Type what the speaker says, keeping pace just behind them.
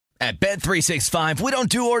At Bet365, we don't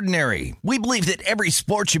do ordinary. We believe that every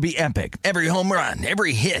sport should be epic. Every home run,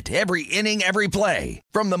 every hit, every inning, every play.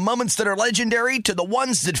 From the moments that are legendary to the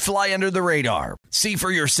ones that fly under the radar. See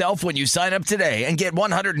for yourself when you sign up today and get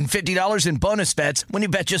 $150 in bonus bets when you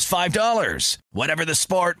bet just $5. Whatever the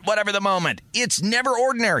sport, whatever the moment, it's never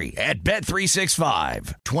ordinary at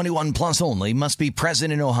Bet365. 21 plus only. Must be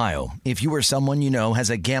present in Ohio. If you or someone you know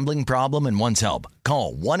has a gambling problem and wants help,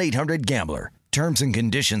 call 1-800-GAMBLER. Terms and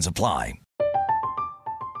conditions apply.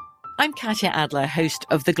 I'm Katya Adler, host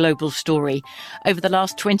of The Global Story. Over the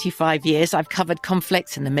last 25 years, I've covered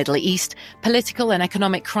conflicts in the Middle East, political and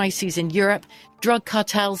economic crises in Europe, drug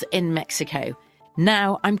cartels in Mexico.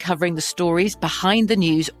 Now I'm covering the stories behind the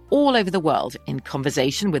news all over the world in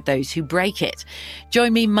conversation with those who break it.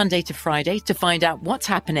 Join me Monday to Friday to find out what's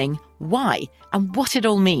happening, why, and what it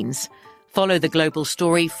all means. Follow The Global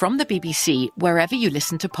Story from the BBC wherever you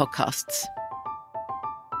listen to podcasts.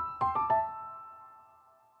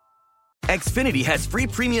 Xfinity has free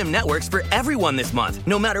premium networks for everyone this month,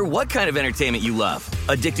 no matter what kind of entertainment you love.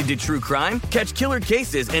 Addicted to true crime? Catch killer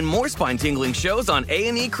cases and more spine-tingling shows on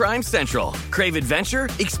A&E Crime Central. Crave adventure?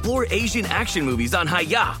 Explore Asian action movies on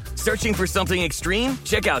Hi-YAH. Searching for something extreme?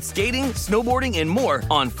 Check out skating, snowboarding, and more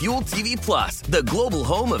on Fuel TV Plus, the global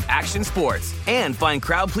home of action sports. And find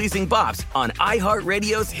crowd-pleasing bops on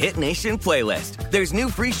iHeartRadio's Hit Nation playlist. There's new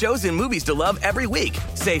free shows and movies to love every week.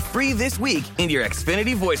 Say free this week in your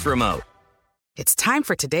Xfinity voice remote. It's time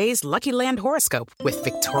for today's Lucky Land horoscope with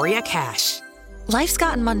Victoria Cash. Life's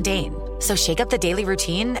gotten mundane, so shake up the daily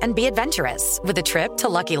routine and be adventurous with a trip to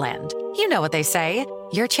Lucky Land. You know what they say,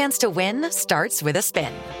 your chance to win starts with a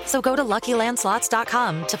spin. So go to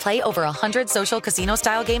LuckyLandSlots.com to play over 100 social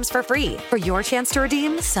casino-style games for free for your chance to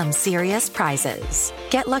redeem some serious prizes.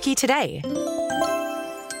 Get lucky today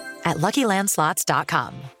at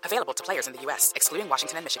LuckyLandSlots.com. Available to players in the U.S., excluding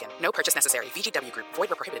Washington and Michigan. No purchase necessary. VGW Group. Void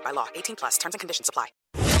where prohibited by law. 18 plus. Terms and conditions apply.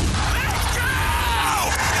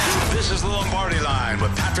 This is the Lombardi Line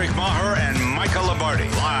with Patrick Maher and Michael Lombardi.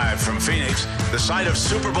 Live from Phoenix, the site of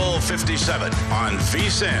Super Bowl 57 on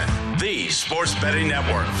VSiN, the sports betting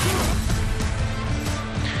network.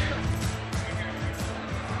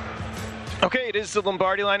 Okay, it is the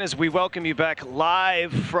Lombardi Line as we welcome you back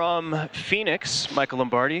live from Phoenix. Michael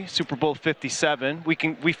Lombardi, Super Bowl 57.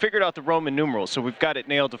 We figured out the Roman numerals, so we've got it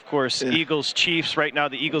nailed, of course. Yeah. Eagles, Chiefs. Right now,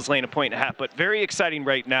 the Eagles laying a point and a half, but very exciting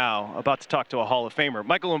right now. About to talk to a Hall of Famer.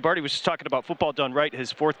 Michael Lombardi was just talking about Football Done Right,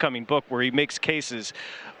 his forthcoming book, where he makes cases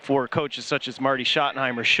for coaches such as Marty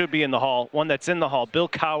Schottenheimer should be in the Hall. One that's in the Hall, Bill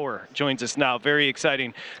Cowher, joins us now. Very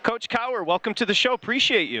exciting. Coach Cowher, welcome to the show.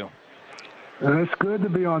 Appreciate you. It's good to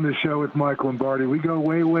be on the show with Michael Lombardi. We go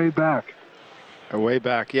way, way back. Way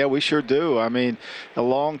back. Yeah, we sure do. I mean, a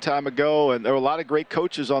long time ago, and there were a lot of great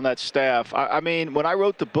coaches on that staff. I mean, when I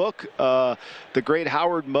wrote the book, the great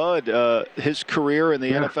Howard Mudd, his career in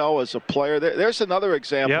the NFL as a player, there's another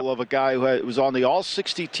example of a guy who was on the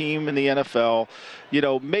All-60 team in the NFL,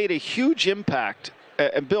 made a huge impact.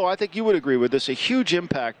 And, Bill, I think you would agree with this, a huge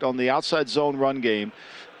impact on the outside zone run game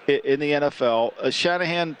in the NFL.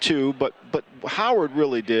 Shanahan too, but Howard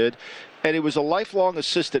really did. And he was a lifelong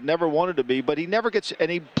assistant, never wanted to be, but he never gets,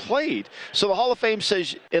 and he played. So the Hall of Fame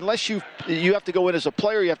says unless you have to go in as a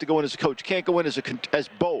player, you have to go in as a coach. You can't go in as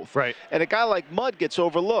both. Right. And a guy like Mudd gets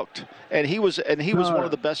overlooked, and he was one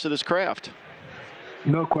of the best at his craft.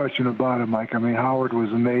 No question about it, Mike. I mean, Howard was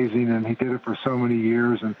amazing, and he did it for so many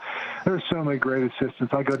years. And there's so many great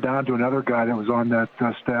assistants. I go down to another guy that was on that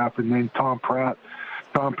staff, and named Tom Pratt.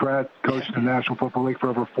 Tom Pratt coached the National Football League for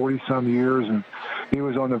over 40-some years, and he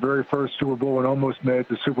was on the very first Super Bowl and almost made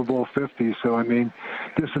the Super Bowl 50. So, I mean,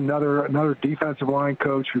 just another defensive line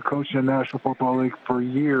coach who coached in the National Football League for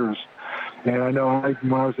years. And I know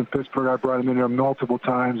when I was in Pittsburgh, I brought him in there multiple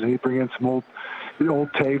times, and he'd bring in some old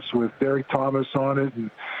tapes with Derek Thomas on it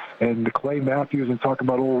and Clay Matthews and talking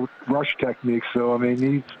about old rush techniques. So, I mean,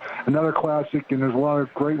 he's another classic, and there's a lot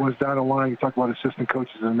of great ones down the line. You talk about assistant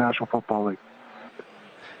coaches in the National Football League.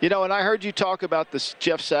 And I heard you talk about this,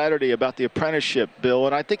 Jeff Saturday, about the apprenticeship, Bill,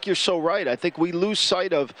 and I think you're so right. I think we lose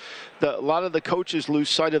sight of a lot of the coaches lose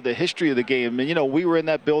sight of the history of the game. And, we were in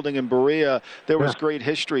that building in Berea. There was great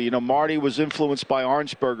history. Marty was influenced by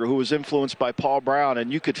Arnsberger, who was influenced by Paul Brown,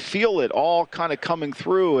 and you could feel it all kind of coming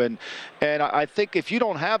through. And I think if you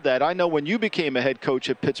don't have that, I know when you became a head coach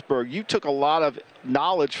at Pittsburgh, you took a lot of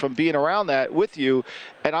knowledge from being around that with you.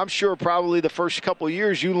 And I'm sure probably the first couple of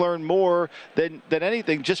years you learned more than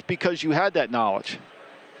anything just because you had that knowledge.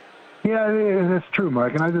 Yeah, it's true,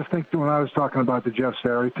 Mike. And I just think when I was talking about the Jeff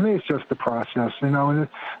Saturday, to me it's just the process. And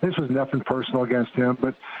this was nothing personal against him,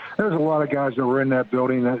 but there's a lot of guys that were in that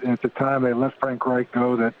building that at the time they let Frank Reich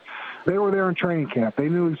go that they were there in training camp. They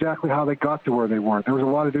knew exactly how they got to where they were. There was a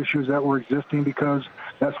lot of issues that were existing because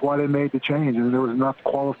that's why they made the change. And there was enough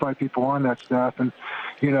qualified people on that staff. And,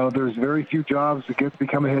 there's very few jobs to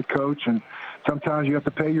become a head coach. And sometimes you have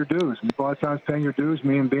to pay your dues. And a lot of times paying your dues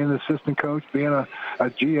means being an assistant coach, being a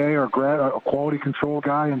GA or a quality control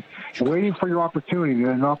guy, and waiting for your opportunity.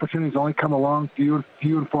 And opportunities only come along few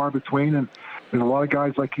and far between. And there's a lot of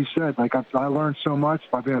guys, like you said, I learned so much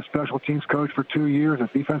by being a special teams coach for 2 years, a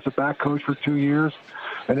defensive back coach for 2 years,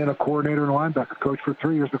 and then a coordinator and linebacker coach for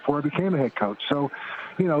 3 years before I became a head coach. So,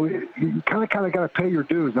 you kind of got to pay your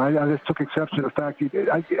dues. And I just took exception to the fact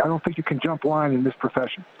I don't think you can jump line in this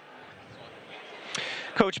profession.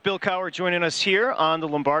 Coach Bill Cowher joining us here on the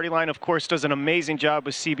Lombardi Line, of course, does an amazing job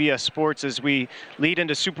with CBS Sports as we lead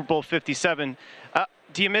into Super Bowl 57.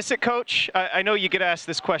 Do you miss it, Coach? I know you get asked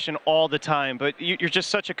this question all the time, but you're just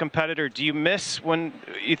such a competitor. Do you miss, when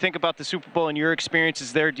you think about the Super Bowl and your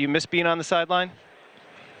experiences there, do you miss being on the sideline?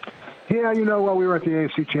 Yeah, we were at the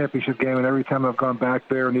AFC Championship game, and every time I've gone back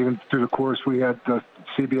there, and even through the course,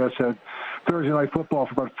 CBS had Thursday Night Football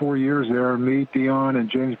for about 4 years there. Me, Dion, and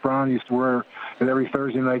James Brown used to wear at every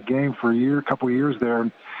Thursday night game for a couple of years there.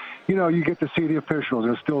 And, you get to see the officials.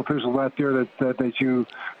 There's still officials out there that you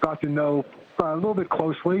got to know a little bit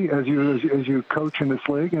closely as you coach in this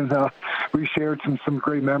league, and we shared some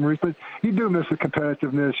great memories. But you do miss the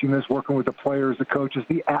competitiveness. You miss working with the players, the coaches,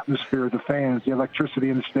 the atmosphere, the fans, the electricity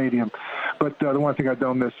in the stadium. But the one thing I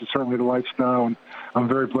don't miss is certainly the lifestyle. And I'm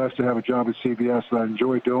very blessed to have a job at CBS that I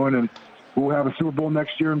enjoy doing, and we'll have a Super Bowl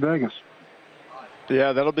next year in Vegas.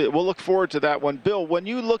 Yeah, we'll look forward to that one. Bill, when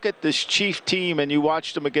you look at this Chief team and you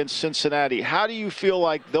watched them against Cincinnati, how do you feel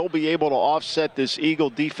like they'll be able to offset this Eagle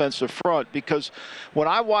defensive front? Because when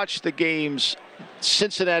I watched the games,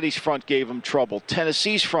 Cincinnati's front gave them trouble.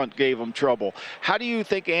 Tennessee's front gave them trouble. How do you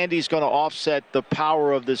think Andy's going to offset the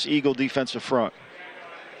power of this Eagle defensive front?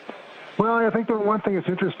 Well, I think the one thing that's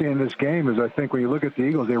interesting in this game is I think when you look at the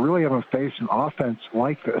Eagles, they really haven't faced an offense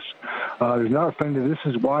like this. There's not a thing that this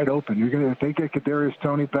is wide open. If they get Kadarius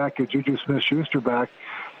Toney back, get Juju Smith-Schuster back,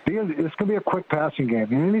 it's going to be a quick passing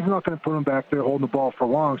game. And he's not going to put them back there holding the ball for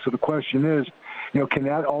long. So the question is, can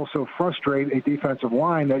that also frustrate a defensive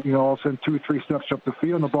line that, all of a sudden 2-3 steps up the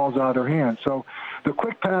field and the ball's out of their hands? So the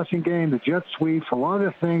quick passing game, the jet sweeps, a lot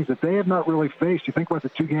of the things that they have not really faced. You think about the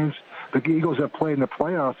two games the Eagles have played in the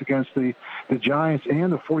playoffs against the Giants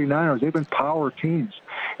and the 49ers. They've been power teams.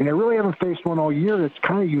 And they really haven't faced one all year that's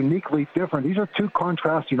kind of uniquely different. These are two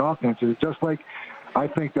contrasting offenses. It's just like I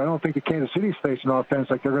don't think the Kansas City's facing offense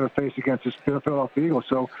like they're going to face against the Philadelphia Eagles.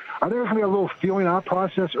 So I think there's going to be a little feeling out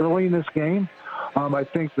process early in this game. I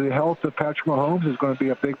think the health of Patrick Mahomes is going to be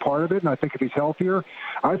a big part of it, and I think if he's healthier,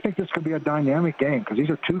 I think this could be a dynamic game because these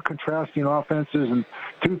are two contrasting offenses and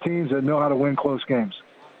two teams that know how to win close games.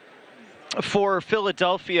 For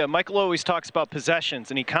Philadelphia, Michael always talks about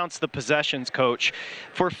possessions, and he counts the possessions, Coach.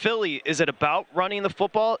 For Philly, is it about running the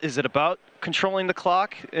football? Is it about controlling the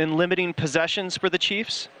clock and limiting possessions for the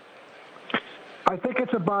Chiefs? I think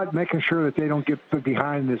it's about making sure that they don't get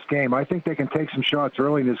behind in this game. I think they can take some shots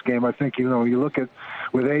early in this game. I think, you look at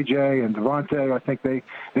with A.J. and Devontae, I think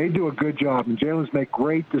they do a good job. And Jalen's make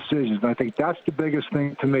great decisions. And I think that's the biggest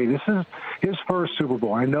thing to me. This is his first Super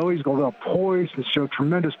Bowl. I know he's going to poise and show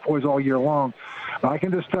tremendous poise all year long. But I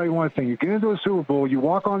can just tell you one thing. You get into a Super Bowl, you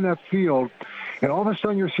walk on that field, and all of a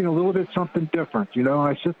sudden you're seeing a little bit something different.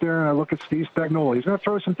 I sit there and I look at Steve Spagnuolo. He's going to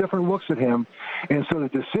throw some different looks at him. And so the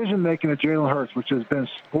decision-making of Jalen Hurts, which has been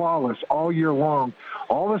flawless all year long,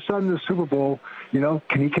 all of a sudden in the Super Bowl, can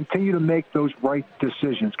he continue to make those right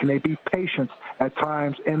decisions? Can they be patient at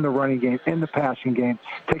times in the running game, in the passing game,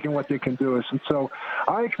 taking what they can do? And so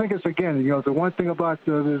I think it's, again, the one thing about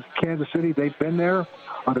the Kansas City, they've been there.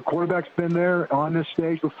 The quarterback's been there on this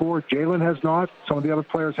stage before. Jalen has not. Some of the other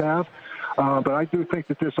players have. But I do think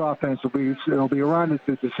that this offense will be around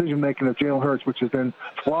the decision-making of Jalen Hurts, which has been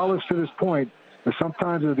flawless to this point. But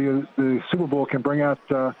sometimes the Super Bowl can bring out,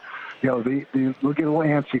 we'll get a little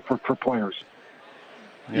antsy for players.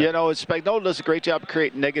 Yeah. Spagnuolo does a great job of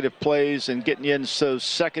creating negative plays and getting you into those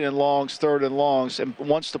second and longs, third and longs, and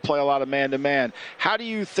wants to play a lot of man-to-man. How do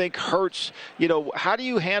you think Hurts, how do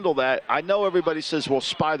you handle that? I know everybody says, well,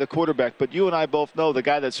 spy the quarterback, but you and I both know the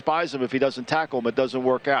guy that spies him, if he doesn't tackle him, it doesn't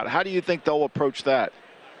work out. How do you think they'll approach that?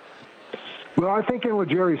 Well, I think getting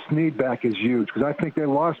L'Jarius Sneed back is huge because I think they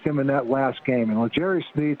lost him in that last game. And L'Jarius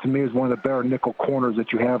Sneed, to me, is one of the better nickel corners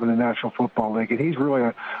that you have in the National Football League. And he's really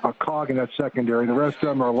a cog in that secondary. The rest of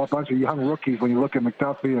them are a bunch of young rookies when you look at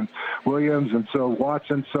McDuffie and Williams and so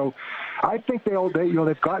Watson. So I think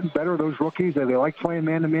they've gotten better, those rookies. They like playing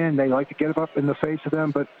man-to-man. They like to get up in the face of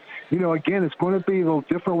them. But, again, it's going to be little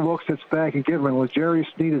different looks that Spags can give him. L'Jarius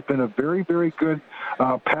Sneed has been a very, very good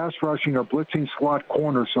pass rushing or blitzing slot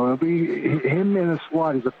corner. So it'll be him in the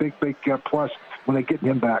slot is a big, big plus when they get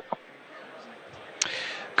him back.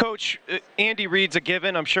 Coach, Andy Reid's a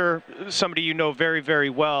given. I'm sure somebody you know very, very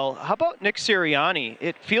well. How about Nick Sirianni?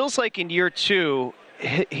 It feels like in year 2,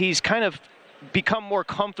 he's kind of become more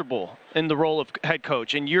comfortable in the role of head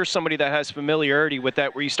coach, and you're somebody that has familiarity with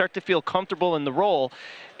that, where you start to feel comfortable in the role,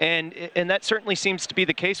 and that certainly seems to be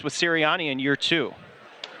the case with Sirianni in year 2.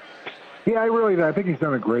 Yeah, I think he's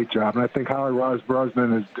done a great job, and I think Howie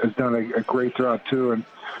Roseman has done a great job too. In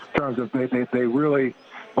terms of they really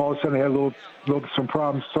all of a sudden they had some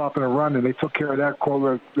problems stopping a run, and they took care of that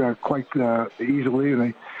quite easily, and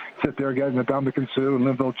they sit there getting the Dominican Sue and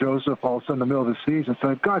Linville Joseph all of a sudden in the middle of the season. So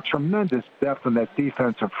they've got tremendous depth in that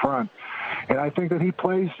defensive front. And I think that he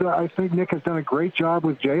plays, I think Nick has done a great job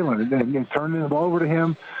with Jalen and turning him over to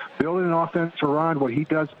him, building an offense around what he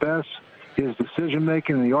does best, his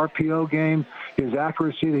decision-making in the RPO game, his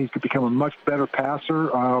accuracy, that he could become a much better passer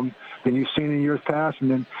than you've seen in years past, and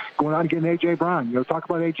then going on and getting A.J. Brown. Talk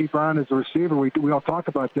about A.J. Brown as a receiver. We all talk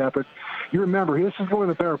about that, but you remember, this is one of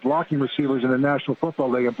the better blocking receivers in the National Football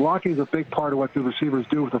League, and blocking is a big part of what the receivers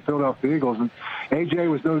do with the Philadelphia Eagles, and A.J.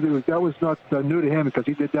 that was not new to him because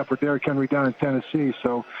he did that for Derrick Henry down in Tennessee.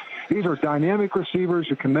 So these are dynamic receivers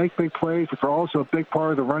who can make big plays, which are also a big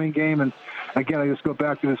part of the running game. And again, I just go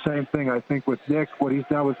back to the same thing. I think with Nick, what he's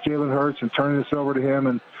done with Jalen Hurts and turning this over to him,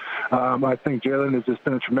 and I think Jalen has just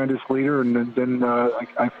been a tremendous leader. And then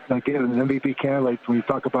again, an MVP candidate when you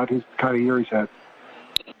talk about his kind of year he's had.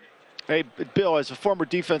 Hey, Bill, as a former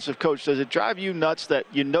defensive coach, does it drive you nuts that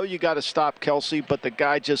you got to stop Kelce, but the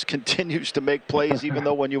guy just continues to make plays even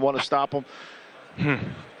though when you want to stop him?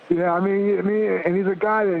 Yeah, I mean, and he's a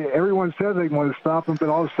guy that everyone says they want to stop him, but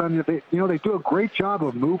all of a sudden, they do a great job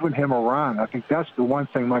of moving him around. I think that's the one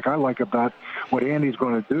thing, I like about what Andy's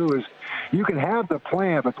going to do is you can have the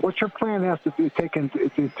plan, but what your plan has to be taken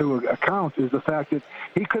into account is the fact that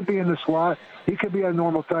he could be in the slot, he could be a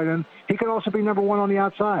normal tight end, he could also be number one on the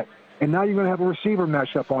outside. And now you're going to have a receiver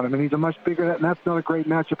matched up on him, and he's a much bigger, and that's not a great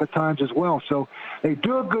matchup at times as well. So they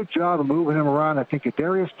do a good job of moving him around. I think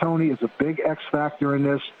Kadarius Toney is a big X factor in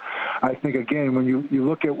this. I think, again, when you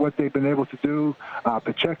look at what they've been able to do,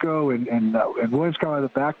 Pacheco and Williams coming out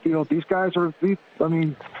of the backfield, these guys are, they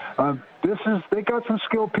got some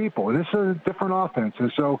skilled people, and this is a different offense.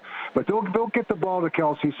 And so, but they'll get the ball to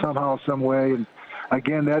Kelce somehow, some way. And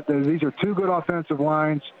again, these are two good offensive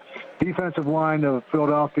lines. Defensive line of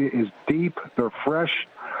Philadelphia is deep. They're fresh.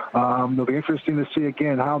 It'll be interesting to see,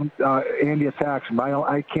 again, how Andy attacks him.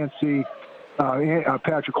 I can't see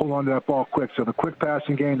Patrick hold on to that ball quick. So the quick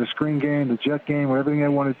passing game, the screen game, the jet game, everything they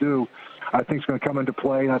want to do, I think is going to come into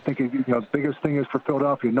play. And I think the biggest thing is for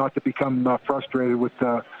Philadelphia not to become frustrated with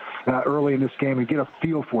early in this game and get a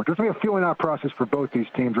feel for it. There's going to be a feeling out process for both these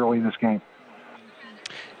teams early in this game.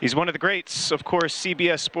 He's one of the greats, of course,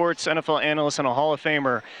 CBS Sports, NFL analyst, and a Hall of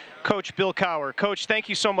Famer, Coach Bill Cowher. Coach, thank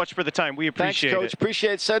you so much for the time. We appreciate it. Thanks, Coach.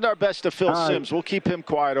 Appreciate it. Send our best to Phil Simms. We'll keep him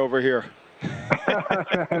quiet over here.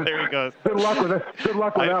 There he goes. Good luck with it. Good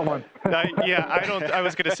luck with that one. I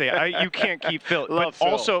was going to say, you can't keep Phil.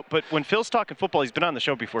 But when Phil's talking football, he's been on the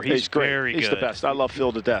show before. He's very good. He's the best. I love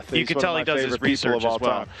Phil to death. You can tell he does his research as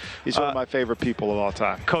well. He's one of my favorite people of all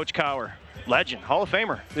time. Coach Cowher. Legend, Hall of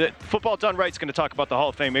Famer. Football Done Right is going to talk about the Hall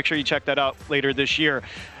of Fame. Make sure you check that out later this year.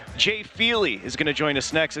 Jay Feely is going to join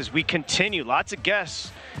us next as we continue. Lots of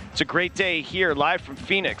guests. It's a great day here live from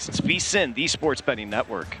Phoenix. It's VSiN, the Sports Betting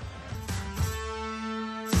Network.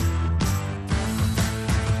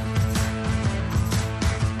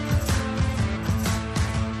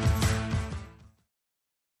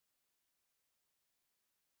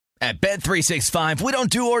 At Bet365, we don't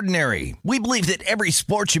do ordinary. We believe that every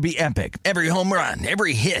sport should be epic. Every home run,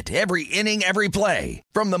 every hit, every inning, every play.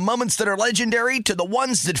 From the moments that are legendary to the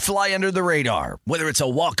ones that fly under the radar. Whether it's a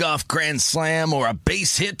walk-off grand slam or a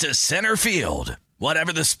base hit to center field.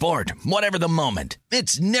 Whatever the sport, whatever the moment.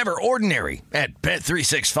 It's never ordinary at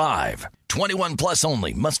Bet365. 21 plus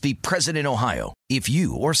only. Must be present in Ohio. If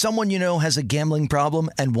you or someone you know has a gambling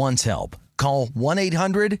problem and wants help, call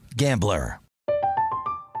 1-800-GAMBLER.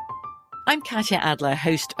 I'm Katya Adler,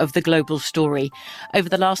 host of The Global Story. Over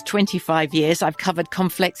the last 25 years, I've covered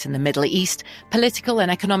conflicts in the Middle East, political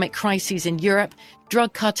and economic crises in Europe,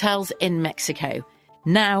 drug cartels in Mexico.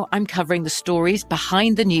 Now I'm covering the stories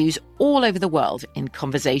behind the news all over the world in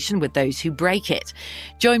conversation with those who break it.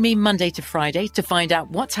 Join me Monday to Friday to find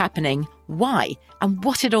out what's happening, why, and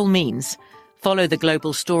what it all means. Follow The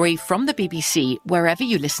Global Story from the BBC wherever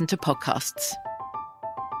you listen to podcasts.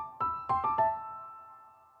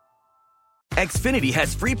 Xfinity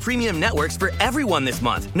has free premium networks for everyone this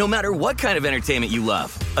month, no matter what kind of entertainment you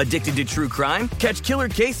love. Addicted to true crime? Catch killer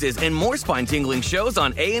cases and more spine-tingling shows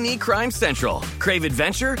on A&E Crime Central. Crave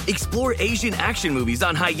adventure? Explore Asian action movies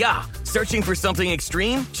on Hi-Ya. Searching for something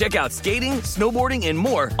extreme? Check out skating, snowboarding, and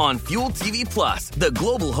more on Fuel TV Plus, the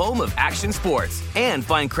global home of action sports. And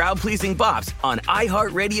find crowd-pleasing bops on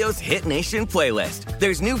iHeartRadio's Hit Nation playlist.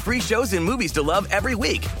 There's new free shows and movies to love every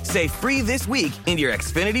week. Say free this week in your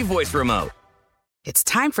Xfinity voice remote. It's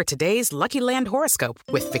time for today's Lucky Land horoscope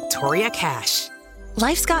with Victoria Cash.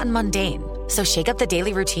 Life's gotten mundane, so shake up the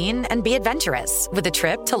daily routine and be adventurous with a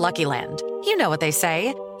trip to Lucky Land. You know what they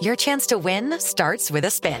say, your chance to win starts with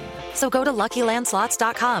a spin. So go to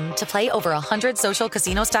LuckyLandSlots.com to play over 100 social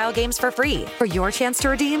casino-style games for free for your chance to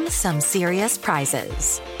redeem some serious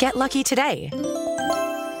prizes. Get lucky today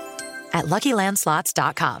at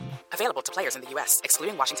LuckyLandSlots.com. Available to players in the U.S.,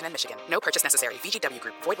 excluding Washington and Michigan. No purchase necessary. VGW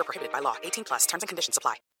Group. Void where prohibited by law. 18 plus. Terms and conditions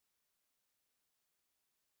apply.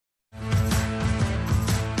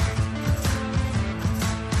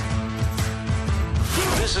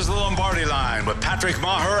 This is the Lombardi Line with Patrick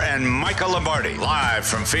Maher and Michael Lombardi. Live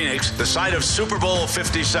from Phoenix, the site of Super Bowl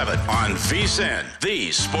 57 on VSiN,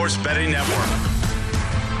 the sports betting network.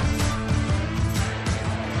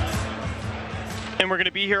 And we're going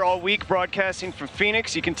to be here all week broadcasting from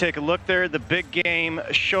Phoenix. You can take a look there. The big game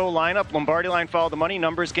show lineup. Lombardi Line, Follow the Money,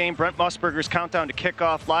 Numbers Game, Brent Musburger's Countdown to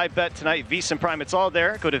Kickoff, Live Bet tonight, VSiN Prime. It's all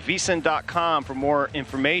there. Go to VSiN.com for more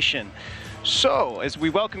information. So, as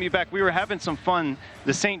we welcome you back, we were having some fun.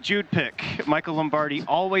 The St. Jude pick. Michael Lombardi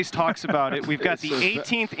always talks about it. We've got the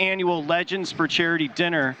 18th annual Legends for Charity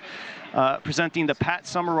dinner. Presenting the Pat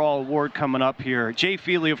Summerall Award coming up here. Jay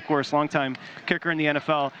Feely, of course, longtime kicker in the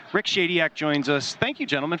NFL. Rick Shadiak joins us. Thank you,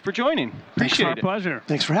 gentlemen, for joining. Appreciate it. It's our pleasure.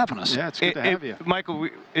 Thanks for having us. Yeah, it's good to have you. Michael,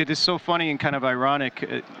 it is so funny and kind of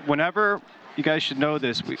ironic. Whenever, you guys should know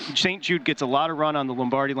this, St. Jude gets a lot of run on the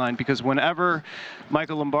Lombardi Line because whenever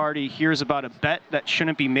Michael Lombardi hears about a bet that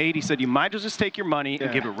shouldn't be made, he said, you might as well just take your money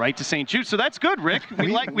and give it right to St. Jude. So that's good, Rick.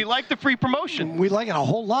 We like the free promotion. We like it a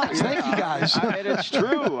whole lot. Thank you, guys. And it's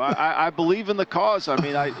true. I believe in the cause. I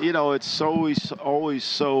mean, it's always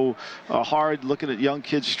so hard looking at young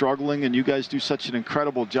kids struggling, and you guys do such an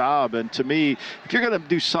incredible job. And to me, if you're going to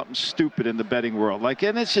do something stupid in the betting world,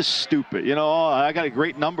 and it's just stupid, I got a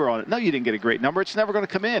great number on it. No, you didn't get a great number. It's never going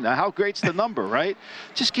to come in. How great's the number, right?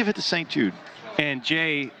 Just give it to St. Jude. And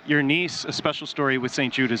Jay, your niece, a special story with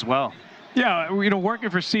St. Jude as well. Yeah, working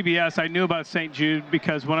for CBS, I knew about St. Jude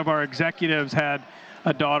because one of our executives had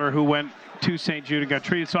a daughter who went to St. Jude and got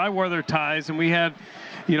treated. So I wore their ties, and we had,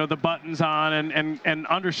 the buttons on and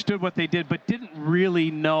understood what they did, but didn't really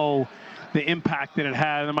know the impact that it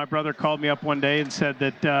had. And my brother called me up one day and said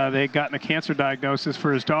that they had gotten a cancer diagnosis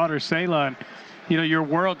for his daughter, Selah, and your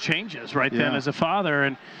world changes then as a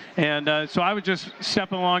father. And so I was just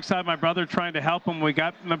stepping alongside my brother trying to help him. We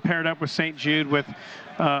got them paired up with St. Jude with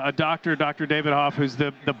a doctor, Dr. David Hoff, who's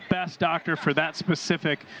the best doctor for that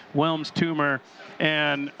specific Wilms tumor.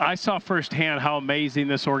 And I saw firsthand how amazing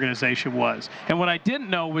this organization was. And what I didn't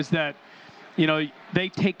know was that, they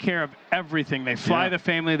take care of everything. They fly the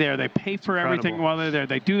family there. They pay for everything while they're there.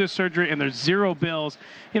 They do the surgery, and there's zero bills.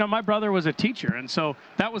 My brother was a teacher, and so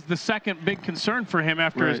that was the second big concern for him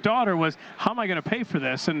after his daughter was, how am I going to pay for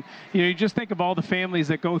this? And, you just think of all the families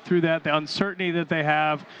that go through that, the uncertainty that they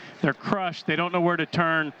have. They're crushed. They don't know where to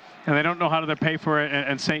turn, and they don't know how to pay for it,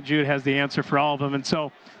 and St. Jude has the answer for all of them. And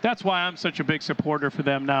so that's why I'm such a big supporter for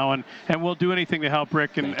them now, and we'll do anything to help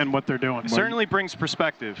Rick and what they're doing. It certainly brings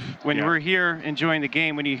perspective. When we're here enjoying the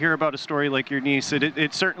game, when you hear about a story like your niece,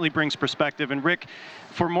 it certainly brings perspective. And Rick,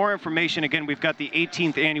 for more information, again, we've got the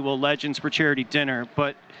 18th annual Legends for Charity dinner,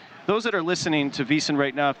 but those that are listening to VSiN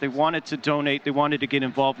right now, if they wanted to donate, they wanted to get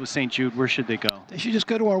involved with St. Jude, where should they go? They should just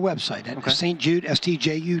go to our website at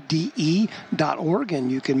stjude.org,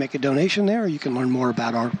 and you can make a donation there, or you can learn more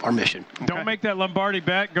about our mission. Don't make that Lombardi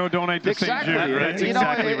bet. Go donate to St. Jude. Right?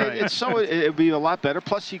 Exactly right. It'd be a lot better.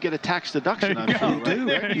 Plus, you get a tax deduction. I'm sure, you do.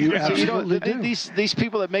 Right? You absolutely do. These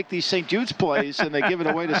people that make these St. Jude's plays and they give it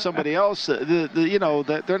away to somebody else,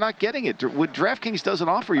 they're not getting it. DraftKings doesn't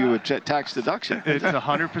offer you a tax deduction. It's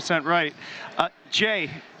 100% right.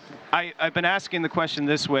 Jay, I've been asking the question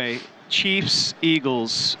this way. Chiefs,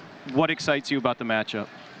 Eagles, what excites you about the matchup?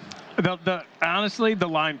 Honestly, the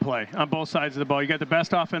line play on both sides of the ball. You got the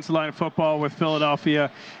best offensive line of football with Philadelphia.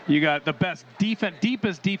 You got the best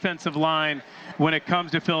deepest defensive line when it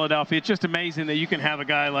comes to Philadelphia. It's just amazing that you can have a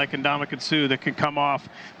guy like Ndamukong Suh that can come off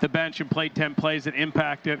the bench and play 10 plays that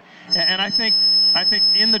impact it. And I think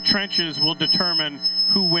in the trenches will determine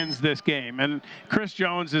who wins this game. And Chris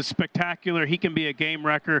Jones is spectacular. He can be a game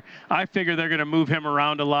wrecker. I figure they're going to move him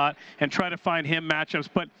around a lot and try to find him matchups.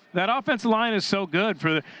 But that offensive line is so good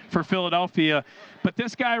for Philadelphia. But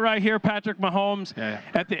this guy right here, Patrick Mahomes,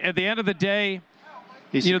 at the end of the day,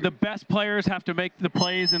 the best players have to make the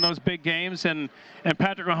plays in those big games, and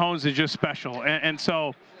Patrick Mahomes is just special. And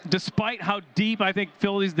so despite how deep, I think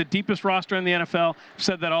Philly's the deepest roster in the NFL, I've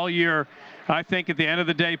said that all year, I think at the end of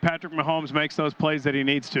the day, Patrick Mahomes makes those plays that he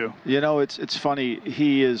needs to. It's funny.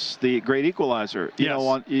 He is the great equalizer.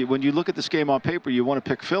 When you look at this game on paper, you want to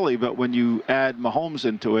pick Philly, but when you add Mahomes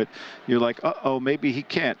into it, you're like, uh-oh, maybe he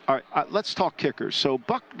can't. All right, let's talk kickers. So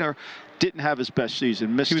Buckner didn't have his best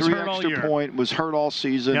season. Missed 3 extra points, was hurt all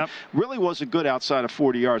season. Really wasn't good outside of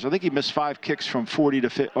 40 yards. I think he missed 5 kicks from 40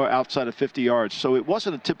 or outside of 50 yards. So it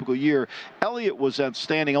wasn't a typical year. Elliott was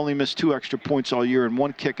outstanding, only missed 2 extra points all year and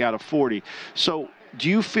 1 kick out of 40. So do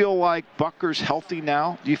you feel like Butker's healthy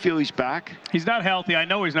now? Do you feel he's back? He's not healthy. I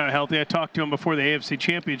know he's not healthy. I talked to him before the AFC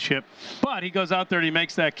Championship. But he goes out there and he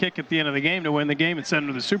makes that kick at the end of the game to win the game and send him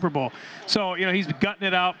to the Super Bowl. So, he's gutting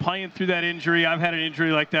it out, playing through that injury. I've had an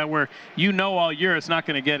injury like that where all year it's not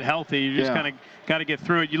going to get healthy. You just kind of got to get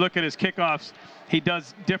through it. You look at his kickoffs. He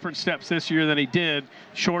does different steps this year than he did,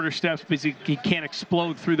 shorter steps because he can't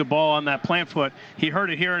explode through the ball on that plant foot. He hurt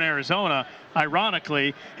it here in Arizona,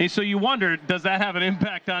 ironically. And so you wonder, does that have an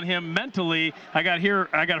impact on him mentally? I got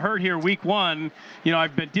hurt here week 1.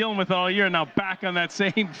 I've been dealing with it all year, now back on that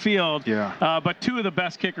same field. But 2 of the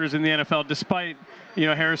best kickers in the NFL, despite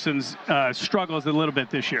Harrison's struggles a little bit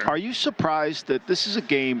this year. Are you surprised that this is a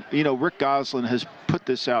game, Rick Gosselin has put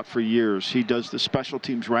this out for years. He does the special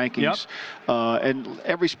teams rankings, and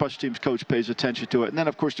every special teams coach pays attention to it. And then,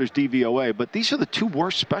 of course, there's DVOA. But these are the 2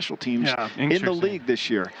 worst special teams in the league this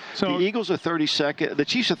year. So the Eagles are 32nd. The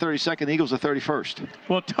Chiefs are 32nd. The Eagles are 31st.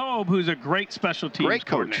 Well, Tobe, who's a great special teams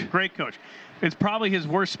coach. Great coach. It's probably his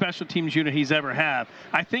worst special teams unit he's ever had.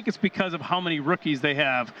 I think it's because of how many rookies they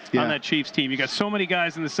have on that Chiefs team. You got so many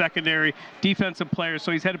guys in the secondary, defensive players,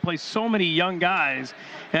 so he's had to play so many young guys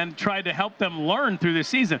and tried to help them learn through the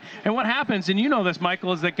season. And what happens, and you know this,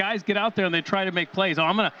 Michael, is that guys get out there and they try to make plays.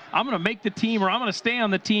 I'm gonna make the team, or I'm gonna stay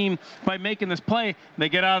on the team by making this play. They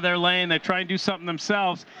get out of their lane, they try and do something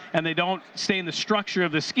themselves, and they don't stay in the structure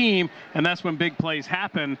of the scheme, and that's when big plays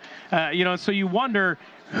happen. So you wonder,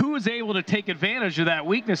 who is able to take advantage of that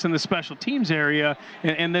weakness in the special teams area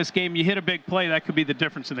in this game? You hit a big play, that could be the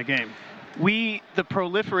difference in the game. The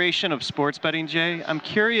proliferation of sports betting, Jay, I'm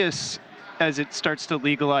curious, as it starts to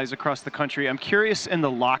legalize across the country, I'm curious in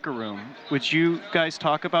the locker room, would you guys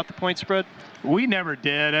talk about the point spread? We never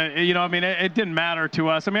did. It didn't matter to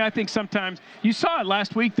us. I think sometimes, you saw it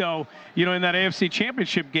last week, though, in that AFC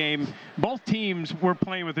Championship game, both teams were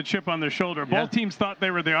playing with a chip on their shoulder. Both teams thought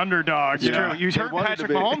they were the underdogs. It's true. You heard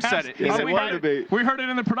Patrick Mahomes said it. We heard it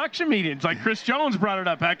in the production meetings. Like Chris Jones brought it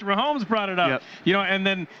up. Patrick Mahomes brought it up. And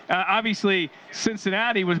then obviously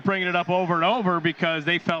Cincinnati was bringing it up over and over because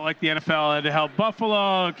they felt like the NFL had to help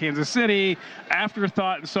Buffalo, Kansas City,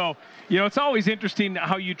 afterthought. And so, it's always interesting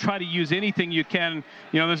how you try to use anything you can.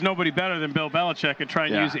 There's nobody better than Bill Belichick and try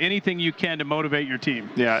and use anything you can to motivate your team.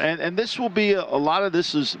 Yeah, and this will be a lot of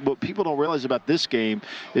this is what people don't realize about this game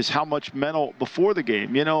is how much mental before the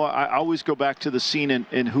game. I always go back to the scene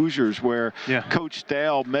in Hoosiers where Coach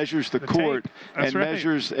Dale measures the court and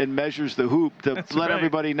measures the hoop to let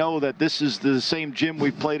everybody know that this is the same gym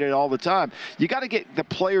we've played at all the time. You got to get the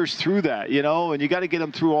players through that, and you got to get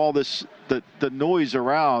them through all this the noise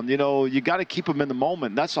around. You got to keep them in the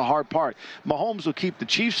moment. That's the hard part. Mahomes will keep the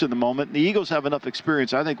Chiefs in the moment, and the Eagles have enough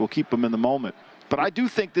experience, I think, will keep them in the moment. But I do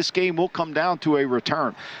think this game will come down to a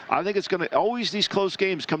return. I think it's going to always, these close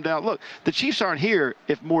games come down. Look, the Chiefs aren't here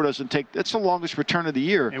if Moore doesn't take. That's the longest return of the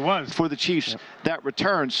year. It was for the Chiefs, that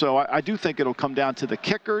return. So I do think it'll come down to the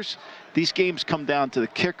kickers. These games come down to the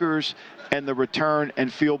kickers and the return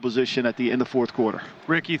and field position in the fourth quarter.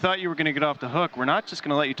 Rick, you thought you were going to get off the hook. We're not just going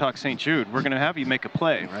to let you talk St. Jude. We're going to have you make a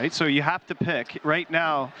play, right? So you have to pick. Right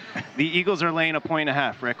now, the Eagles are laying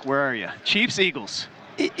 1.5. Rick, where are you? Chiefs, Eagles.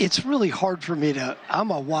 it's really hard for me to.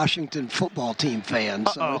 I'm a Washington football team fan,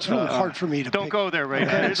 so it's really hard for me to. Don't go there, right?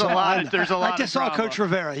 Okay, There's a lot. There's a lot. I just saw Coach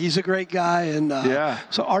Rivera. He's a great guy, and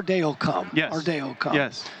so our day will come. Yes. Our day will come.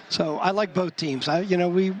 Yes. So I like both teams.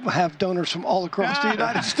 We have donors from all across the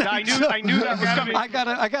United States. I knew that was coming. I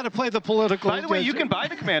gotta play the political. By the way, you can buy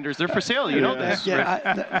the Commanders. They're for sale. You know this.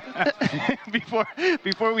 Yeah.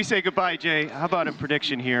 Before we say goodbye, Jay, how about a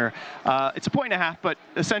prediction here? It's a 1.5, but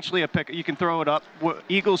essentially a pick. You can throw it up.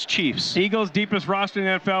 Eagles, Chiefs. Eagles, deepest roster in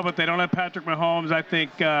the NFL, but they don't have Patrick Mahomes. I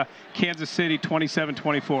think Kansas City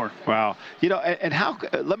 27-24. Wow. And how?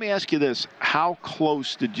 Let me ask you this: how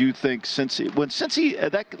close did you think Cincy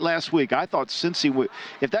that last week? I thought Cincy would.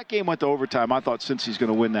 If that game went to overtime, I thought Cincy's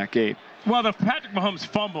going to win that game. Well, the Patrick Mahomes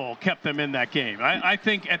fumble kept them in that game. I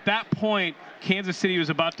think at that point, Kansas City was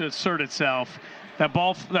about to assert itself. That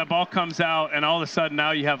ball comes out, and all of a sudden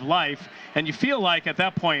now you have life. And you feel like at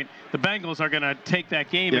that point the Bengals are going to take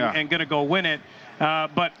that game and going to go win it.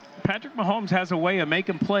 But Patrick Mahomes has a way of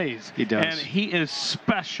making plays. He does. And he is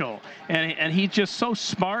special. And he's just so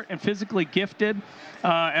smart and physically gifted.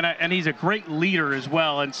 And he's a great leader as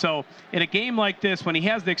well. And so in a game like this, when he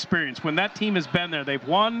has the experience, when that team has been there, they've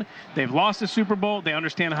won, they've lost the Super Bowl, they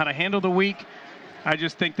understand how to handle the week. I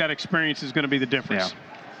just think that experience is going to be the difference. Yeah.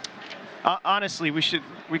 Honestly, we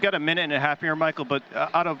got a minute and a half here, Michael, but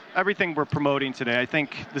out of everything we're promoting today, I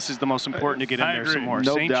think this is the most important to get in there some more.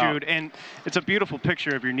 No St. doubt. Jude, and it's a beautiful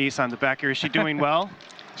picture of your niece on the back here. Is she doing well?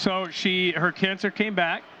 So her cancer came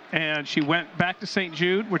back, and she went back to St.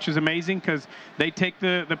 Jude, which is amazing because they take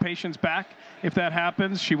the patients back if that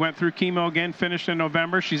happens. She went through chemo again, finished in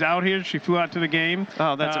November. She's out here. She flew out to the game.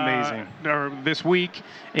 Oh, that's amazing. Or this week.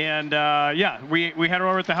 And, we had her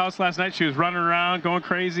over at the house last night. She was running around, going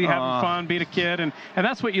crazy, having fun, being a kid. And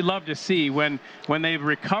that's what you love to see when they've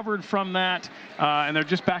recovered from that and they're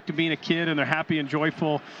just back to being a kid and they're happy and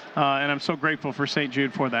joyful. And I'm so grateful for St.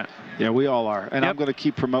 Jude for that. Yeah, we all are. And I'm going to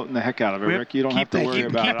keep promoting the heck out of it, Rick. You don't have to worry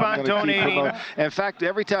about it. Keep on donating. In fact,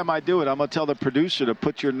 every time I do it, I'm going to tell the producer to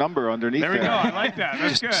put your number underneath there. There we go. I like that.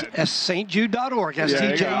 That's good. stjude.org.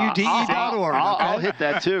 stjude.org. I'll hit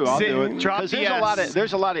that too. I'll do it. Because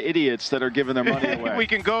there's a lot of idiots that are giving their money away. We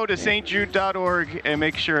can go to stjude.org and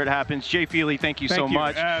make sure it happens. Jay Feely, thank you so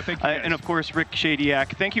much. Thank you. And of course, Rick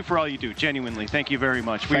Shadyac, thank you for all you do. Genuinely, thank you very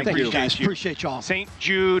much. We appreciate you. Appreciate y'all.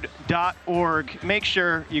 stjude.org. Make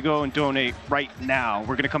sure you go and donate right now.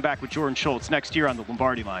 We're going to come back with Jordan Schultz next year on the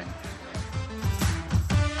Lombardi Line.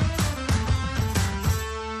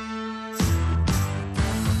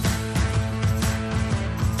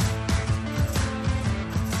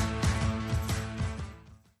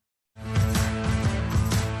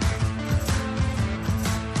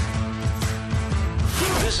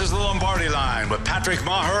 This is the Lombardi Line with Patrick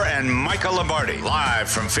Maher and Michael Lombardi. Live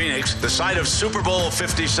from Phoenix, the site of Super Bowl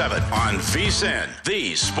 57 on VSiN,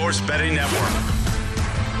 the sports betting network.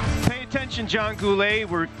 Pay attention, John Goulet.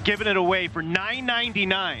 We're giving it away for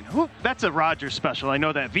 $9.99. That's a Rogers special. I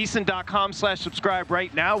know that. VSiN.com/subscribe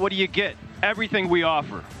right now. What do you get? Everything we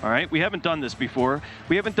offer. All right. We haven't done this before.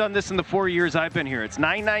 We haven't done this in the 4 years I've been here. It's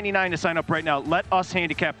 $9.99 to sign up right now. Let us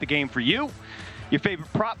handicap the game for you. Your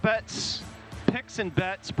favorite prop bets, picks and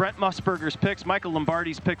bets, Brent Musburger's picks, Michael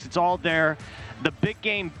Lombardi's picks, it's all there. The Big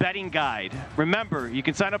Game Betting Guide. Remember, you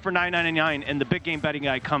can sign up for $9.99, and the Big Game Betting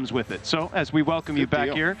Guide comes with it. So, as we welcome you back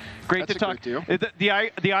here, great to talk.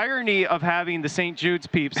 The irony of having the St. Jude's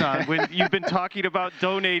peeps on when you've been talking about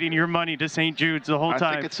donating your money to St. Jude's the whole time.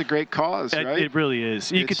 I think it's a great cause, right? It really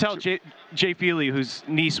is. You could tell Jay Feely, whose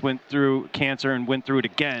niece went through cancer and went through it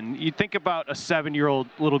again. You think about a 7-year-old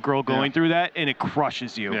little girl going through that, and it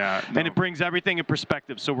crushes you. And it brings everything in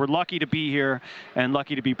perspective. So we're lucky to be here and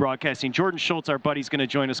lucky to be broadcasting. Jordan Schultz, our buddy's going to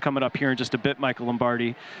join us coming up here in just a bit, Michael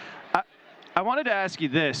Lombardi. I wanted to ask you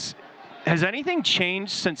this. Has anything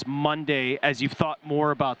changed since Monday as you've thought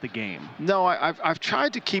more about the game? No, I've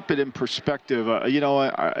tried to keep it in perspective.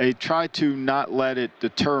 I try to not let it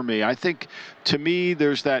deter me. I think, to me,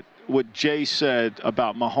 there's that what Jay said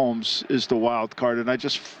about Mahomes is the wild card, and I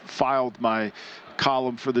just filed my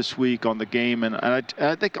column for this week on the game, and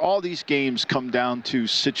I think all these games come down to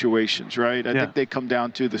situations, right? I think they come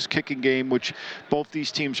down to this kicking game, which both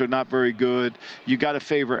these teams are not very good. You got to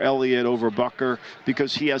favor Elliott over Bucker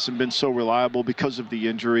because he hasn't been so reliable because of the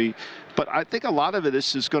injury. But I think a lot of it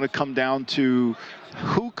is going to come down to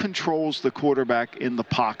who controls the quarterback in the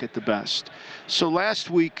pocket the best. So last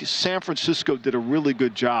week, San Francisco did a really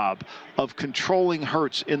good job of controlling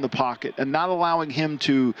Hurts in the pocket and not allowing him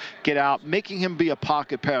to get out, making him be a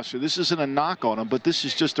pocket passer. This isn't a knock on him, but this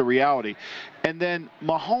is just a reality. And then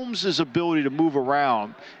Mahomes' ability to move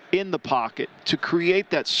around in the pocket to create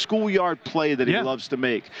that schoolyard play that he loves to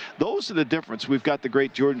make. Those are the difference. We've got the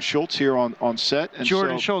great Jordan Schultz here on set. And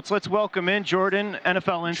Jordan Schultz, let's welcome in Jordan,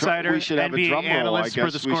 NFL insider, we should have NBA a drum roll, analyst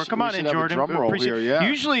for the Score. Come on in, Jordan.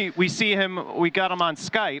 Usually we see him, we got him on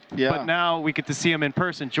Skype, but now we get to see him in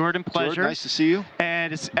person. Jordan, pleasure. Jordan, nice to see you.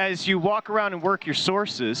 And as you walk around and work your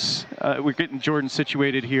sources, we're getting Jordan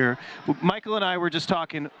situated here. Michael and I were just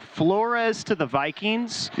talking Flores to the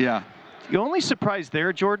Vikings. Yeah. The only surprise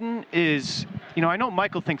there, Jordan, is, I know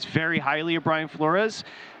Michael thinks very highly of Brian Flores.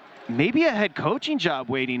 Maybe a head coaching job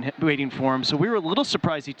waiting for him. So we were a little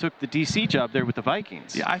surprised he took the DC job there with the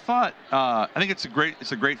Vikings. Yeah, I think it's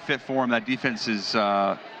a great fit for him. That defense is,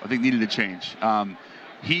 I think, needed to change.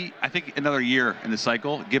 I think another year in the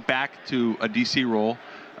cycle, get back to a DC role.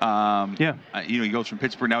 He goes from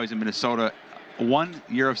Pittsburgh, now he's in Minnesota. 1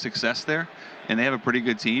 year of success there, and they have a pretty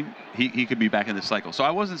good team. He could be back in the cycle. So I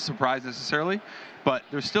wasn't surprised necessarily, but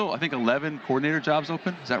there's still, I think, 11 coordinator jobs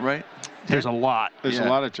open. Is that right? There's a lot. There's a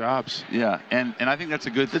lot of jobs. Yeah, and I think that's a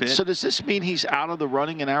good fit. So does this mean he's out of the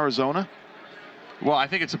running in Arizona? Well, I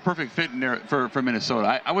think it's a perfect fit in there for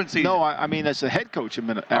Minnesota. I wouldn't say. No, I mean as a head coach in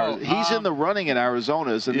Arizona. He's in the running in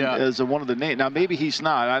Arizona as one of the names. Now maybe he's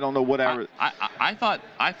not. I don't know what. I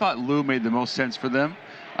thought Lou made the most sense for them.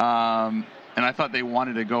 And I thought they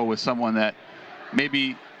wanted to go with someone that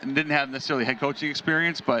maybe didn't have necessarily head coaching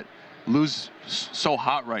experience, but Lou's so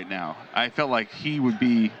hot right now. I felt like he would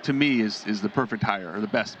be, to me, is the perfect hire, or the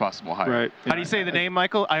best possible hire. Right. How do you say the name,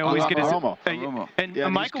 Michael? I always get his.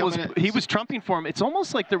 And Michael was trumping for him. It's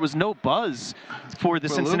almost like there was no buzz for the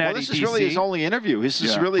Cincinnati this DC. is really his only interview. This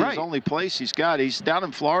is really his only place he's got. He's down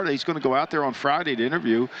in Florida. He's going to go out there on Friday to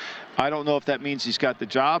interview. I don't know if that means he's got the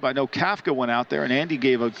job. I know Kafka went out there, and Andy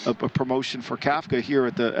gave a promotion for Kafka here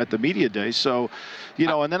at the media day. So,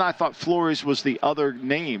 and then I thought Flores was the other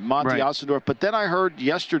name, Monty Osendorf. But then I heard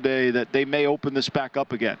yesterday that they may open this back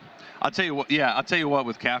up again. I'll tell you what. Yeah, I'll tell you what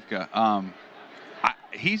with Kafka.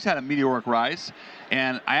 He's had a meteoric rise,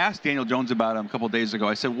 and I asked Daniel Jones about him a couple of days ago.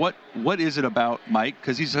 I said, "What is it about Mike?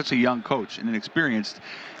 Because he's such a young coach and inexperienced."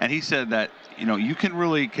 And he said that you can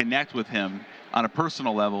really connect with him on a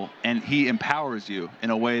personal level, and he empowers you in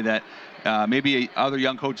a way that maybe other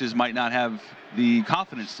young coaches might not have the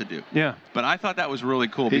confidence to do. Yeah. But I thought that was really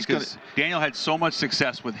cool because Daniel had so much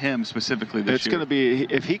success with him specifically this year. It's going to be,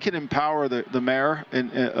 if he can empower the mayor,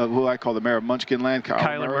 who I call the mayor of Munchkinland,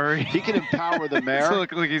 Kyler Murray. He can empower the mayor.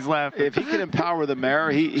 Look like he's laughing. If he can empower the mayor,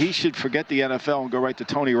 he should forget the NFL and go right to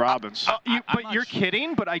Tony Robbins. But you're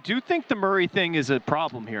kidding, but I do think the Murray thing is a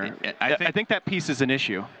problem here. I think that piece is an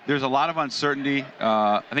issue. There's a lot of uncertainty.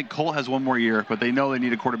 I think Colt has one more year, but they know they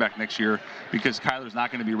need a quarterback next year because Kyler's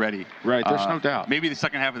not going to be ready. Right, there's no doubt. Maybe the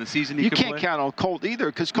second half of the season you can't count on Colt either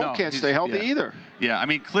because Colt can't stay healthy either. Yeah, I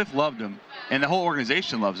mean, Cliff loved him, and the whole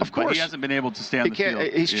organization loves him. Of course. But he hasn't been able to stay on the field.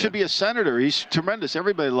 He should be a senator. He's tremendous.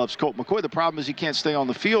 Everybody loves Colt McCoy. The problem is he can't stay on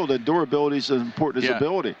the field, and durability is as important as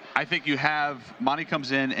ability. I think Monty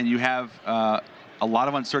comes in, and you have a lot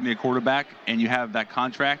of uncertainty at quarterback, and you have that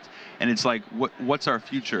contract, and it's like, what's our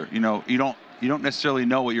future? You don't necessarily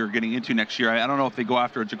know what you're getting into next year. I don't know if they go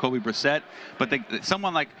after a Jacoby Brissett, but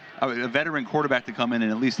someone like a veteran quarterback to come in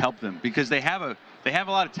and at least help them because they have a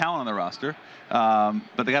lot of talent on their roster,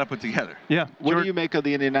 but they got to put together. Yeah. What do you make of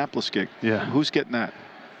the Indianapolis gig? Yeah. Who's getting that?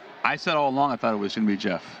 I said all along I thought it was going to be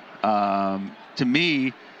Jeff. To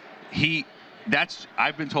me,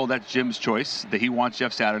 I've been told that's Jim's choice, that he wants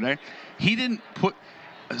Jeff Saturday. He didn't put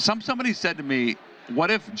 – somebody said to me,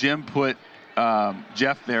 what if Jim put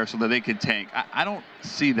Jeff there so that they could tank? I don't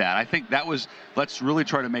see that. I think that was let's really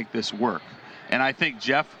try to make this work. And I think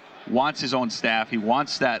Jeff wants his own staff. He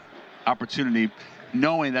wants that opportunity,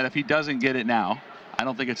 knowing that if he doesn't get it now, I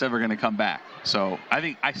don't think it's ever going to come back. So I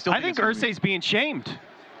think Irsay's being shamed.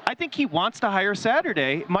 I think he wants to hire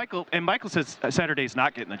Saturday. Michael says Saturday's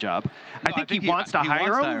not getting the job. I think he wants to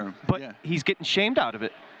hire him, but he's getting shamed out of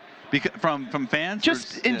it. Because from fans?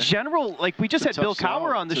 Just in general, like we just had Bill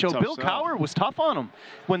Cowher on the show. Bill Cowher was tough on him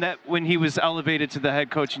when he was elevated to the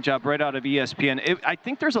head coaching job right out of ESPN. I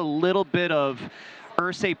think there's a little bit of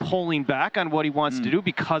Irsay pulling back on what he wants to do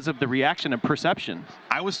because of the reaction and perception.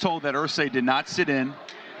 I was told that Irsay did not sit in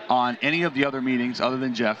on any of the other meetings other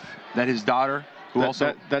than Jeff, that his daughter, that's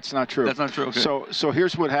not true. That's not true. Okay. So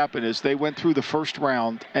here's what happened is they went through the first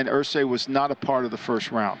round, and Irsay was not a part of the first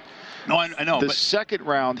round. No, I know. The second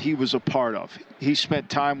round he was a part of. He spent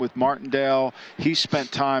time with Martindale. He's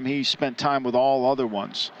spent time with all other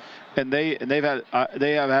ones, and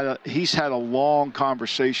he's had a long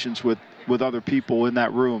conversations with other people in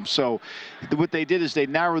that room. So what they did is they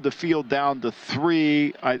narrowed the field down to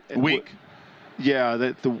 3.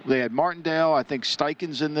 Yeah, they had Martindale. I think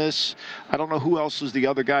Steichen's in this. I don't know who else is the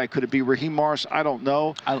other guy. Could it be Raheem Morris? I don't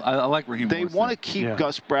know. I like Raheem Morris. They want to keep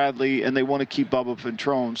Gus Bradley, and they want to keep Bubba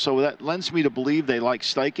Ventrone. So that lends me to believe they like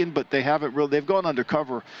Steichen, but they haven't really. They've gone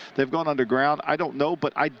undercover. They've gone underground. I don't know,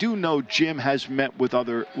 but I do know Jim has met with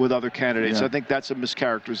other candidates. Yeah. I think that's a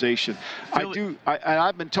mischaracterization.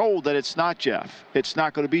 I've been told that it's not Jeff. It's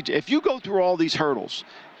not going to be. If you go through all these hurdles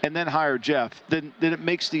and then hire Jeff, then it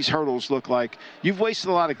makes these hurdles look like you've wasted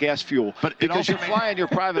a lot of gas fuel because you're flying your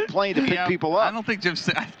private plane to pick people up. I don't think Jim's.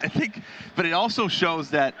 I think, but it also shows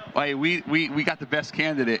that we got the best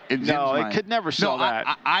candidate in Jim's mind. It could never sell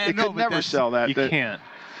that. I know, could never sell that. You can't.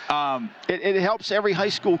 It helps every high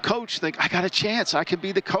school coach think, I got a chance. I could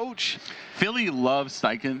be the coach. Philly loves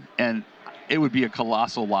Steichen, and it would be a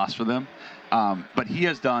colossal loss for them. But he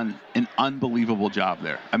has done an unbelievable job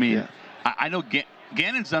there. I mean, I know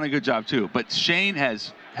Gannon's done a good job too, but Shane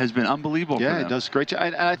has been unbelievable for them. Yeah, he does a great job.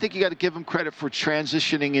 And I think you got to give him credit for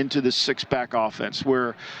transitioning into the six-back offense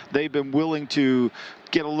where they've been willing to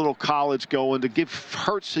get a little college going to give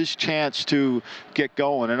Hurts his chance to get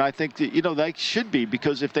going. And I think that, they should be,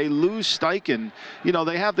 because if they lose Steichen,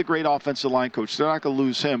 they have the great offensive line coach. They're not going to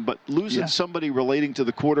lose him, but losing somebody relating to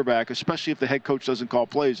the quarterback, especially if the head coach doesn't call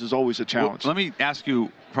plays, is always a challenge. Well, let me ask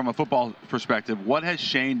you from a football perspective, what has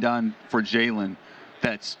Shane done for Jalen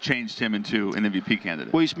that's changed him into an MVP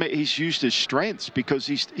candidate? Well, he's used his strengths because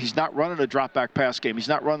he's not running a drop-back pass game. He's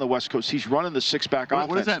not running the West Coast. He's running the six-back offense.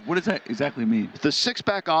 What does that exactly mean? The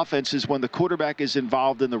six-back offense is when the quarterback is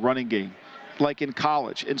involved in the running game, like in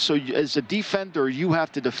college. And so as a defender, you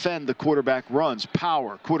have to defend the quarterback runs,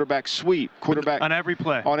 power, quarterback sweep, quarterback on every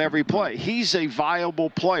play. On every play. He's a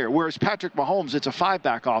viable player. Whereas Patrick Mahomes, it's a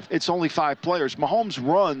five-back off. It's only five players. Mahomes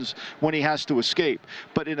runs when he has to escape.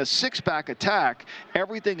 But in a six-back attack,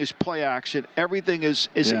 everything is play action. Everything is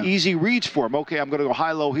easy reads for him. Okay, I'm going to go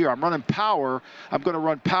high-low here. I'm running power. I'm going to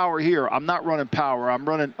run power here. I'm not running power. I'm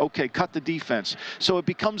running, cut the defense. So it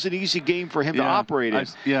becomes an easy game for him to operate in.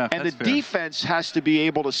 And the defense has to be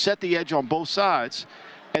able to set the edge on both sides,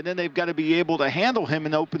 and then they've got to be able to handle him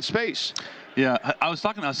in open space. Yeah, I was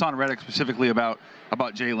talking to Hassan Reddick specifically about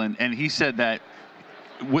Jalen, and he said that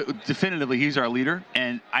definitively he's our leader.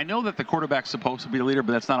 And I know that the quarterback's supposed to be the leader,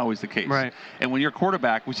 but that's not always the case. Right. And when you're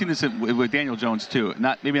quarterback, we've seen this with Daniel Jones too.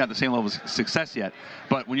 Maybe not the same level of success yet,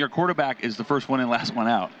 but when your quarterback is the first one in, last one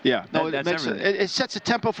out. Yeah, it sets a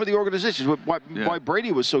tempo for the organization. Why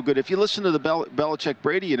Brady was so good. If you listen to the Belichick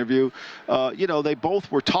Brady interview, they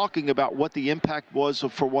both were talking about what the impact was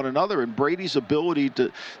for one another, and Brady's ability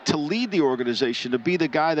to lead the organization, to be the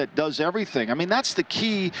guy that does everything. I mean, that's the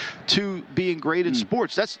key to being great in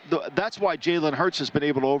sports. That's why Jalen Hurts has been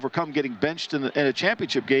able to overcome getting benched in a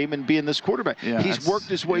championship game and being this quarterback. Yeah, he's worked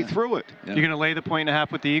his way through it. Yeah. You're going to lay the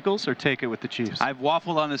 1.5 with the Eagles or take it with the Chiefs? I've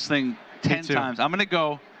waffled on this thing 10 times. I'm going to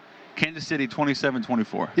go Kansas City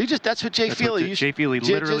 27-24. That's what Jay Feely. Jay Feely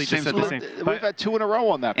literally just said the same. We've had 2 in a row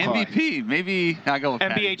on that. MVP, maybe I go with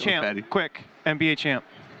NBA champ. Patty. Quick, NBA champ.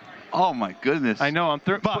 Oh my goodness. I know. I'm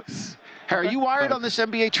Bucks. Are you wired on this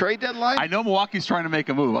NBA trade deadline? I know Milwaukee's trying to make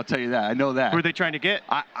a move. I'll tell you that. I know that. Who are they trying to get?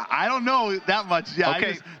 I don't know that much. Yeah.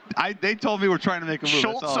 Okay. They told me we're trying to make a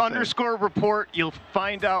move. Schultz_report. You'll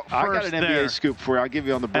find out first. I got an NBA scoop for you. I'll give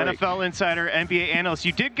you on the break. NFL insider, NBA analyst.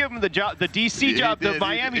 You did give him the job, the DC job, the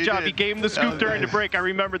Miami job. He gave him the scoop during the break. I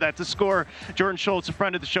remember that. The score. Jordan Schultz, a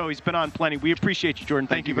friend of the show. He's been on plenty. We appreciate you, Jordan.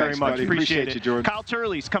 Thank you very much. Buddy. Appreciate it. You, Jordan. Kyle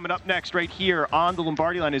Turley's coming up next right here on the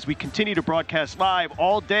Lombardi Line as we continue to broadcast live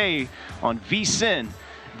all day on VSiN,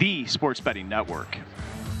 the Sports Betting Network.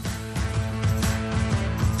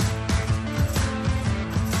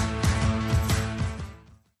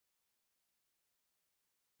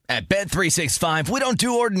 At Bet365, we don't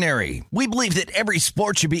do ordinary. We believe that every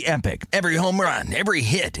sport should be epic. Every home run, every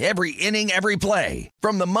hit, every inning, every play.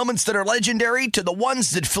 From the moments that are legendary to the ones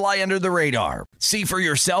that fly under the radar. See for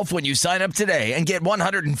yourself when you sign up today and get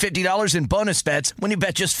 $150 in bonus bets when you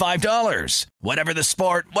bet just $5. Whatever the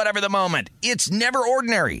sport, whatever the moment, it's never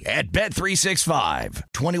ordinary at Bet365.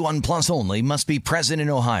 21 plus only. Must be present in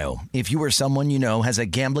Ohio. If you or someone you know has a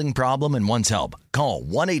gambling problem and wants help, call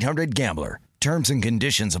 1-800-GAMBLER. Terms and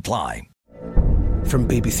conditions apply. From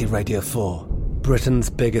BBC Radio 4, Britain's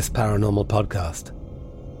biggest paranormal podcast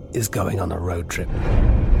is going on a road trip.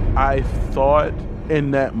 I thought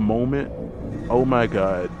in that moment, oh my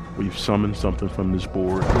God, we've summoned something from this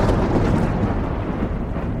board.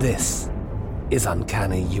 This is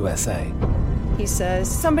Uncanny USA. He says,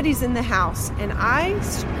 somebody's in the house, and I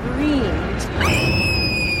screamed.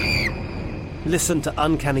 Listen to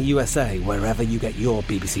Uncanny USA wherever you get your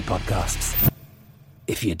BBC podcasts,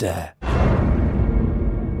 if you dare.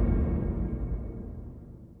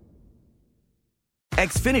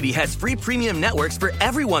 Xfinity has free premium networks for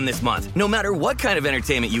everyone this month, no matter what kind of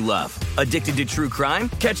entertainment you love. Addicted to true crime?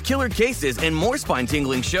 Catch killer cases and more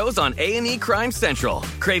spine-tingling shows on A&E Crime Central.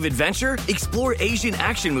 Crave adventure? Explore Asian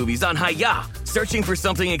action movies on Hi-Ya. Searching for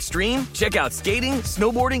something extreme? Check out skating,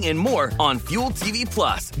 snowboarding, and more on Fuel TV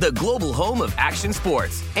Plus, the global home of action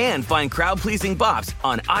sports. And find crowd-pleasing bops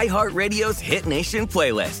on iHeartRadio's Hit Nation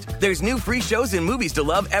playlist. There's new free shows and movies to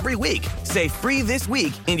love every week. Say free this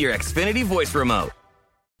week in your Xfinity voice remote.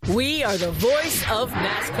 We are the voice of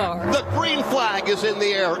NASCAR. The green flag is in the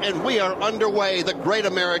air, and we are underway. The Great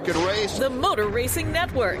American Race. The Motor Racing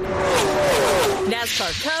Network.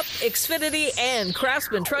 NASCAR Cup, Xfinity, and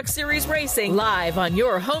Craftsman Truck Series Racing live on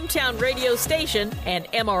your hometown radio station and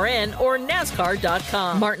MRN or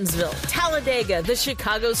NASCAR.com. Martinsville, Talladega, the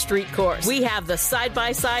Chicago Street Course. We have the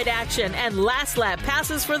side-by-side action and last lap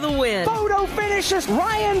passes for the win. Photo finishes.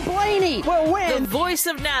 Ryan Blaney will win. The voice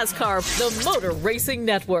of NASCAR, the Motor Racing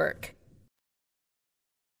Network. This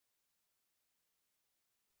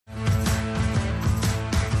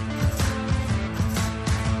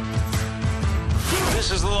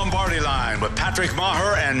is the Lombardi Line with Patrick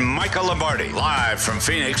Maher and Michael Lombardi, live from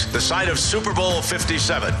Phoenix, the site of Super Bowl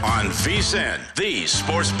 57 on VSiN, the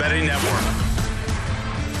sports betting network.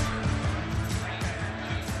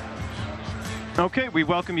 Okay, we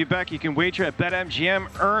welcome you back. You can wager at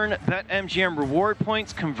BetMGM, earn BetMGM reward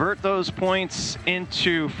points, convert those points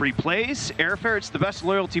into free plays, airfare. It's the best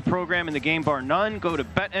loyalty program in the game, bar none. Go to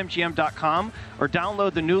BetMGM.com or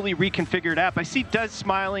download the newly reconfigured app. I see Des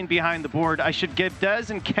smiling behind the board. I should give Des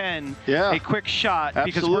and Ken a quick shot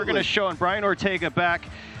because we're going to show, and Brian Ortega back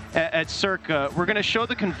at Circa. We're going to show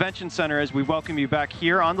the convention center as we welcome you back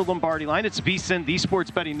here on the Lombardi Line. It's VSiN, the Sports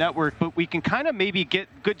Betting Network, but we can kind of maybe get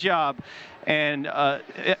good job. And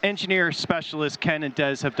engineer specialist Ken and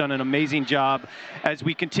Des have done an amazing job as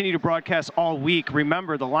we continue to broadcast all week.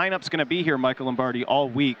 Remember, the lineup's going to be here, Michael Lombardi, all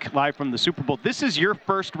week, live from the Super Bowl. This is your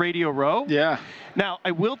first Radio Row. Yeah. Now, I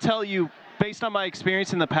will tell you, based on my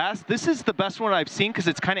experience in the past, this is the best one I've seen because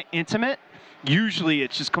it's kind of intimate. Usually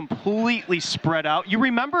it's just completely spread out. You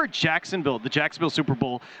remember the Jacksonville Super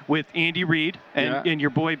Bowl with Andy Reid and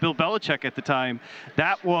your boy Bill Belichick at the time.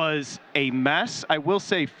 That was a mess. I will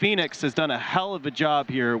say Phoenix has done a hell of a job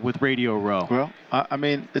here with Radio Row. Well, I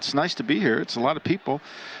mean, it's nice to be here. It's a lot of people.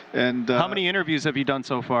 And how many interviews have you done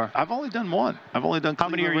so far? I've only done one. I've only done How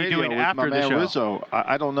many are you radio doing with after my man the show? Rizzo.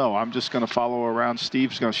 I don't know. I'm just going to follow around.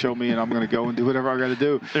 Steve's going to show me, and I'm going to go and do whatever I got to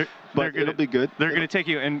do. But it'll be good. They're going to take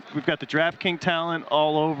you, and we've got the DraftKings talent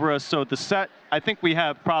all over us. So the set, I think we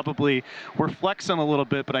have we're flexing a little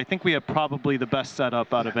bit, but I think we have probably the best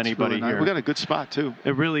setup out of anybody really nice. here. We got a good spot, too.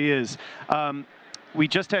 It really is. We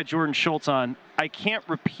just had Jordan Schultz on. I can't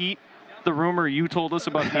repeat the rumor you told us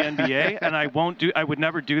about the NBA, and I would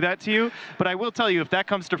never do that to you. But I will tell you, if that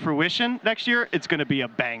comes to fruition next year, it's going to be a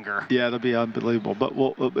banger. Yeah, it'll be unbelievable.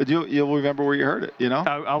 But you'll remember where you heard it, you know?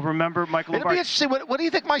 I'll remember Michael It'll be interesting. What do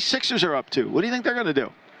you think my Sixers are up to? What do you think they're going to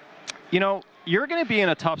do? You know, you're going to be in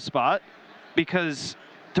a tough spot because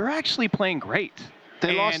they're actually playing great.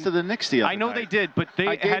 They lost to the Knicks the other night. I know they did, but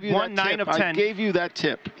they had won 9 of 10. I gave you that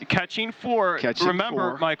tip. Catching 4.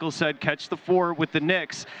 Remember, Michael said catch the 4 with the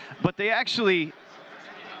Knicks. But they actually,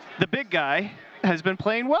 the big guy has been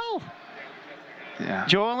playing well. Yeah.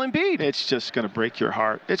 Joel Embiid. It's just going to break your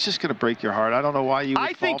heart. It's just going to break your heart. I don't know why you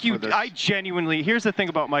would fall for this. I genuinely, here's the thing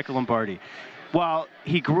about Michael Lombardi. While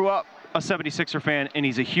he grew up a 76er fan, and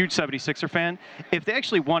he's a huge 76er fan, if they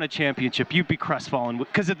actually won a championship, you'd be crestfallen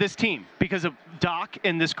because of this team, because of Doc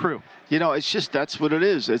and this crew. You know, it's just, that's what it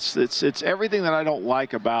is. It's everything that I don't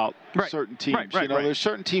like about certain teams. There's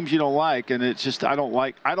certain teams you don't like, and it's just, I don't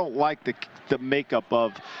like the makeup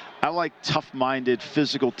of. I like tough-minded,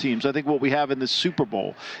 physical teams. I think what we have in the Super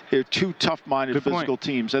Bowl are 2 tough-minded, physical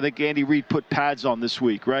teams. I think Andy Reid put pads on this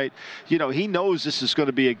week, right? You know, he knows this is going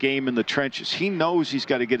to be a game in the trenches. He knows he's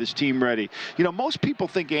got to get his team ready. You know, most people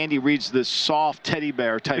think Andy Reid's this soft teddy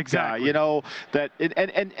bear type guy, you know, that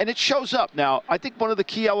and it shows up. Now, I think one of the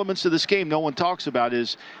key elements of this game no one talks about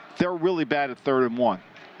is they're really bad at 3rd and 1.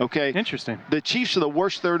 Okay. Interesting. The Chiefs are the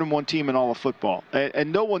worst 3rd and 1 team in all of football,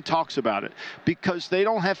 and no one talks about it because they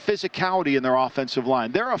don't have physicality in their offensive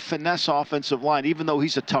line. They're a finesse offensive line, even though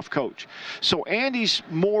he's a tough coach. So Andy's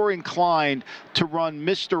more inclined to run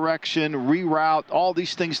misdirection, reroute, all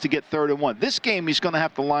these things to get 3rd and 1. This game, he's going to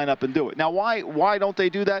have to line up and do it. Now, why don't they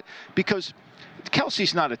do that? Because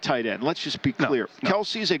Kelsey's not a tight end. Let's just be clear. No.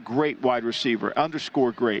 Kelsey's a great wide receiver,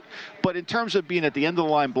 underscore great. But in terms of being at the end of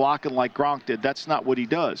the line blocking like Gronk did, that's not what he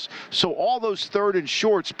does. So all those third and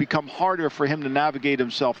shorts become harder for him to navigate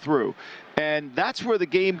himself through. And that's where the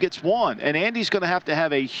game gets won. And Andy's going to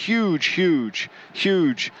have a huge, huge,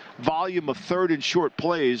 huge volume of third and short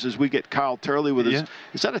plays as we get Kyle Turley with his.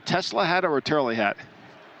 Is that a Tesla hat or a Turley hat?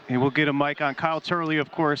 And we'll get a mic on. Kyle Turley,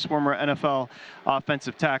 of course, former NFL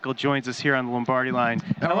offensive tackle, joins us here on the Lombardi line.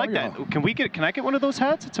 I like that. Can I get one of those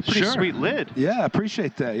hats? It's a pretty sweet lid. Yeah, I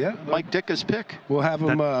appreciate that. Yeah. Mike Ditka's pick. We'll have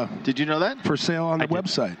him. Did you know that? For sale on the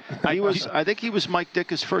website. I think he was Mike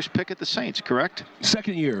Ditka's first pick at the Saints, correct?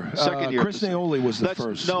 Second year. Second year. Chris Naoli was the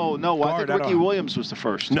first. No. I think Ricky Williams was the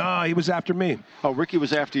first. No, he was after me. Oh, Ricky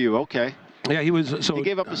was after you. Okay. Yeah, he was. So he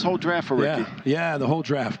gave up his whole draft for Ricky. Yeah, the whole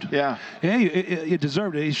draft. Yeah. Yeah, he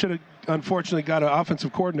deserved it. He should have, unfortunately, got an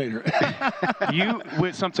offensive coordinator.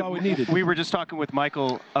 That's all we needed. We were just talking with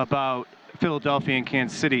Michael about Philadelphia and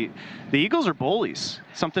Kansas City. The Eagles are bullies,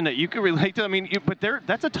 something that you could relate to. I mean, but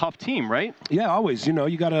that's a tough team, right? Yeah, always. You know,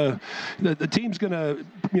 you got to the team's going to,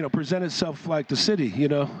 present itself like the city,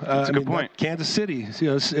 That's a good point. Kansas City,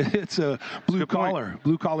 it's a blue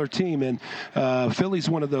collar team, and Philly's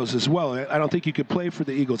one of those as well. I don't think you could play for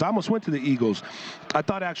the Eagles. I almost went to the Eagles. I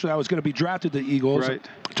thought actually I was going to be drafted to the Eagles. Right.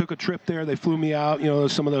 Took a trip there. They flew me out,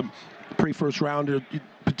 some of the pre-first rounder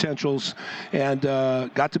potentials, and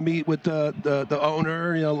got to meet with the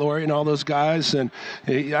owner, Lori and all those guys. And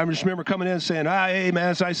I just remember coming in and saying, hey,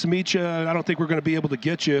 man, it's nice to meet you. I don't think we're going to be able to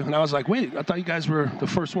get you. And I was like, wait, I thought you guys were the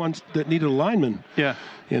first ones that needed a lineman. Yeah.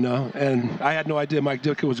 And I had no idea Mike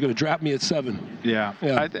Ditka was going to draft me at 7. Yeah.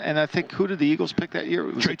 And I think, who did the Eagles pick that year?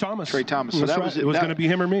 Trey Thomas. Trey Thomas. So it was going to be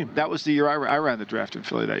him or me. That was the year I ran the draft in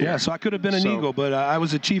Philly that year. Yeah, so I could have been an Eagle, but I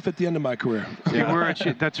was a Chief at the end of my career. Yeah.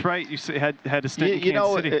 That's right. You had a stint in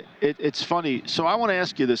Kansas City. It's funny. So I want to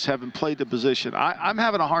ask you this, having played the position. I'm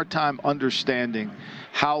having a hard time understanding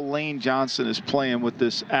how Lane Johnson is playing with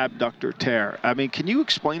this abductor tear. I mean, can you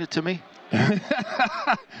explain it to me?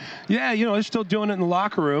 Yeah, they're still doing it in the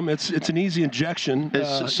locker room. It's an easy injection.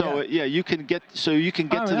 You can get to this.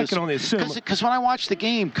 I can only assume. Because when I watched the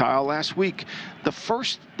game, Kyle, last week, the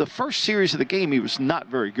first series of the game, he was not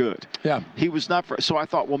very good. Yeah. He was not. So I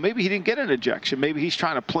thought, well, maybe he didn't get an injection. Maybe he's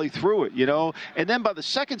trying to play through it, And then by the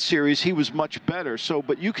second series, he was much better.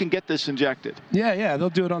 But you can get this injected. Yeah, they'll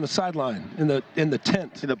do it on the sideline in the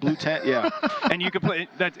tent. In the blue tent, yeah. And you can play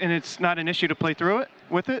that, and it's not an issue to play through it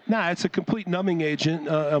with it. Nah, it's a complete numbing agent.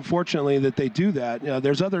 Unfortunately, that they do that.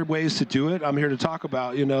 There's other ways to do it. I'm here to talk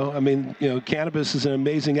about. Cannabis is an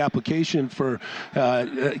amazing application for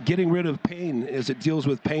getting rid of pain as it deals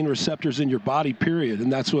with pain receptors in your body. Period.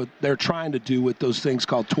 And that's what they're trying to do with those things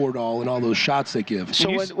called Toradol and all those shots they give.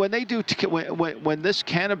 So when they do when this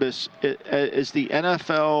cannabis is the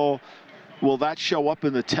NFL. Will that show up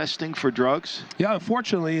in the testing for drugs? Yeah,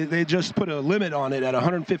 unfortunately, they just put a limit on it at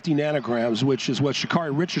 150 nanograms, which is what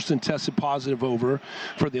Sha'Carri Richardson tested positive over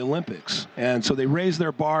for the Olympics. And so they raised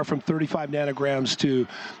their bar from 35 nanograms to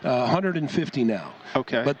 150 now.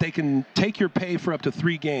 Okay. But they can take your pay for up to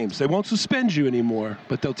 3 games. They won't suspend you anymore,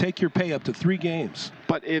 but they'll take your pay up to 3 games.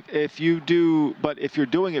 But if you're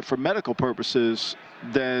doing it for medical purposes,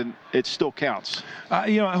 then it still counts.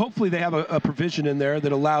 Hopefully they have a provision in there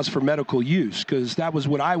that allows for medical use, because that was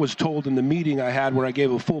what I was told in the meeting I had where I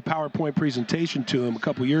gave a full PowerPoint presentation to them a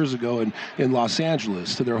couple years ago in Los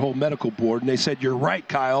Angeles to their whole medical board. And they said, you're right,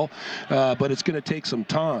 Kyle, but it's going to take some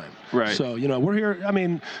time. Right. So, we're here. I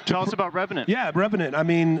mean, tell us about Revenant. Yeah, Revenant. I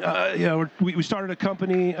mean, we started a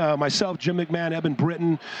company, myself, Jim McMahon, Eben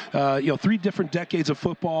Britton, 3 different decades of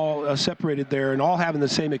football separated there, and all having the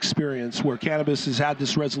same experience where cannabis has had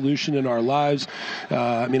this resolution in our lives.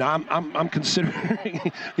 I'm considering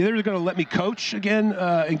either going to let me coach again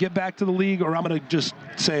and get back to the league, or I'm going to just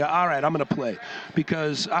say, all right, I'm going to play,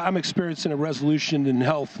 because I'm experiencing a resolution in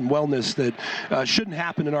health and wellness that shouldn't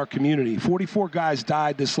happen in our community. 44 guys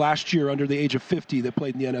died this last year under the age of 50 that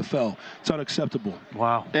played in the NFL. It's unacceptable.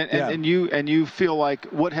 Wow. And you feel like,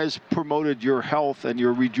 what has promoted your health and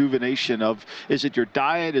your rejuvenation of? Is it your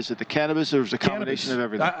diet? Is it the cannabis? Or is it a combination of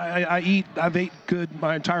everything? I've ate good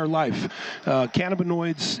my entire life.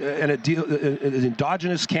 Cannabinoids and an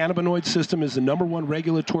endogenous cannabinoid system is the #1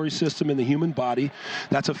 regulatory system in the human body.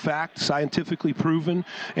 That's a fact, scientifically proven,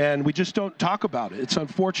 and we just don't talk about it. It's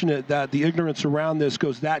unfortunate that the ignorance around this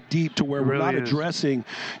goes that deep to where we're not addressing,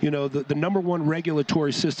 the #1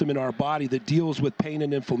 regulatory system in our body that deals with pain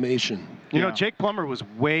and inflammation. Jake Plummer was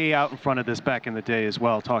way out in front of this back in the day as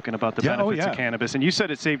well, talking about the benefits of cannabis. listen, you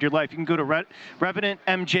said it saved your life. You can go to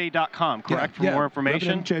revenantmj.com, correct, for more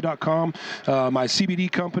information? RevenantMJ.com, my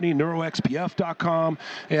CBD company, NeuroXPF.com.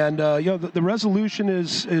 And, the resolution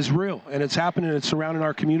is real, and it's happening. It's surrounding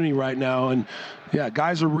our community right now. And, yeah,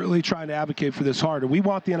 guys are really trying to advocate for this hard. And we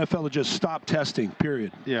want the NFL to just stop testing,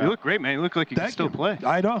 period. Yeah. You look great, man. You look like you can still play.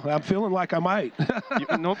 I know. I'm feeling like I might.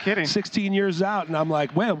 No kidding. 16 years out, and I'm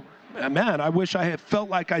like, well, man, I wish I had felt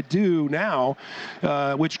like I do now,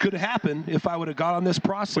 which could happen if I would have got on this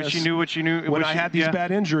process. What you knew. When I had these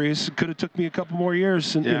bad injuries, it could have took me a couple more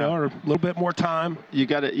years, and, or a little bit more time. You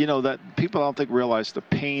got to, that people I don't think realize the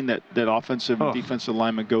pain that offensive and defensive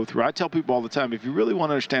linemen go through. I tell people all the time, if you really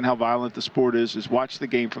want to understand how violent the sport is watch the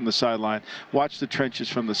game from the sideline, watch the trenches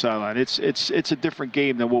from the sideline. It's a different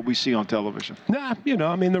game than what we see on television. Nah,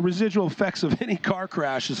 the residual effects of any car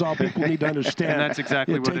crash is all people need to understand. And that's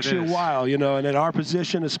exactly what it is. It takes you a while, and in our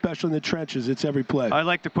position, especially in the trenches, it's every play. I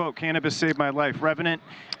like to quote, cannabis saved my life.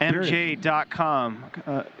 RevenantMJ.com.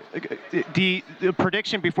 The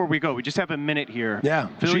prediction before we go, we just have a minute here. Yeah.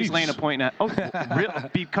 Phillies laying a point at. Oh, really?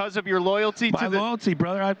 Because of your loyalty to loyalty,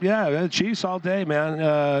 brother. Chiefs all day, man.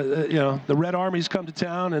 The Red Army's come to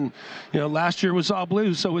town, and, last year was all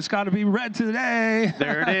blue, so it's got to be red today.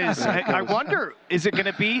 There it is. I wonder, is it going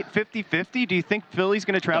to be 50-50? Do you think Philly's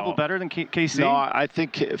going to travel better than KC? No, I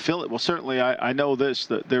think Philly, certainly I know this,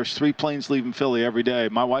 that there's 3 planes leaving Philly every day.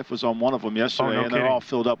 My wife was on one of them yesterday, and they're all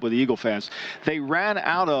filled up with Eagle fans. They ran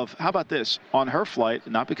out of, how about this, on her flight,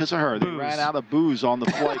 not because of her, they ran out of booze on the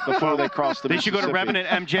flight before they crossed the Mississippi. They should go to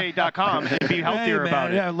RevenantMJ.com and be healthier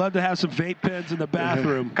about it. Yeah, I'd love to have some vape pens in the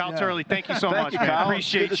bathroom. Kyle Turley, thank you so much, man. Kyle.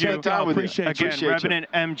 Appreciate you. Appreciate you. Again,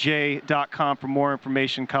 RevenantMJ.com for more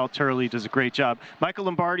information. Kyle Turley does a great job. Michael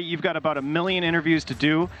Lombardi, you've got about 1 million interviews to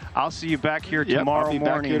do. I'll see you back here tomorrow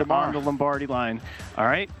morning on the Lombardi line. All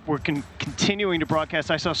right, we're continuing to broadcast.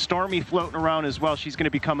 I saw Stormy floating around as well. She's going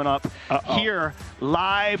to be coming up here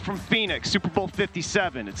live from Phoenix, Super Bowl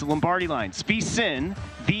 57. It's the Lombardi line. VSiN,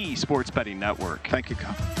 the Sports Betting Network. Thank you,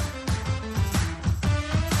 Kyle.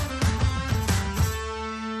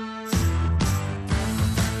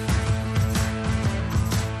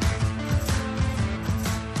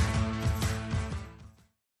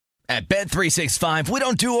 At Bet365, we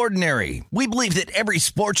don't do ordinary. We believe that every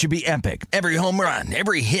sport should be epic. Every home run,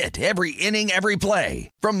 every hit, every inning, every play.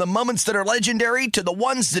 From the moments that are legendary to the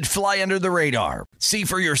ones that fly under the radar. See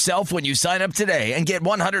for yourself when you sign up today and get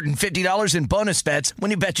 $150 in bonus bets when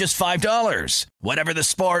you bet just $5. Whatever the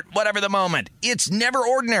sport, whatever the moment, it's never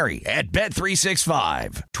ordinary at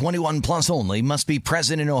Bet365. 21 plus only. Must be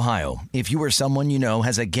present in Ohio. If you or someone you know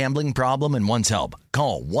has a gambling problem and wants help,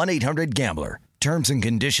 call 1-800-GAMBLER. Terms and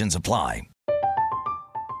conditions apply.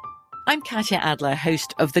 I'm Katya Adler,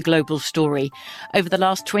 host of The Global Story. Over the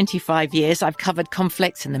last 25 years, I've covered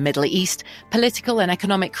conflicts in the Middle East, political and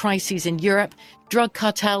economic crises in Europe, drug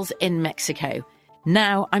cartels in Mexico.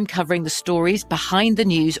 Now I'm covering the stories behind the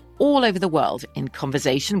news all over the world in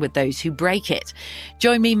conversation with those who break it.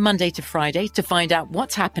 Join me Monday to Friday to find out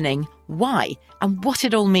what's happening, why, and what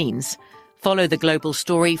it all means. Follow The Global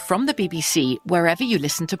Story from the BBC wherever you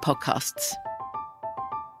listen to podcasts.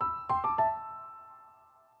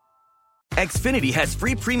 Xfinity has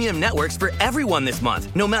free premium networks for everyone this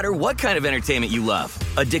month, no matter what kind of entertainment you love.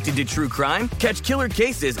 Addicted to true crime? Catch killer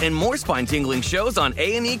cases and more spine-tingling shows on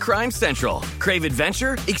A&E Crime Central. Crave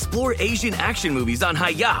adventure? Explore Asian action movies on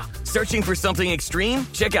Hi-YAH. Searching for something extreme?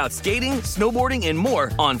 Check out skating, snowboarding, and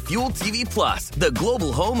more on Fuel TV Plus, the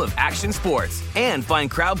global home of action sports. And find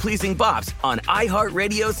crowd-pleasing bops on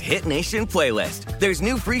iHeartRadio's Hit Nation playlist. There's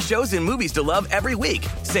new free shows and movies to love every week.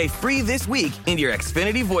 Say free this week in your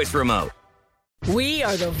Xfinity voice remote. We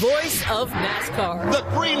are the voice of NASCAR. The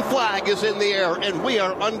green flag is in the air, and we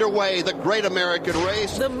are underway. The Great American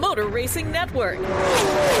Race. The Motor Racing Network.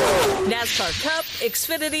 NASCAR Cup,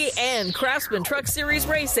 Xfinity, and Craftsman Truck Series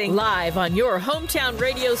Racing live on your hometown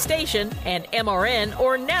radio station and MRN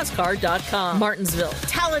or NASCAR.com. Martinsville,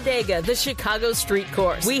 Talladega, the Chicago Street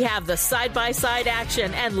Course. We have the side-by-side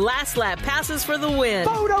action and last lap passes for the win.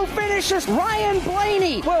 Photo finishes, Ryan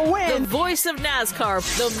Blaney will win. The voice of NASCAR,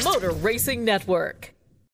 the Motor Racing Network.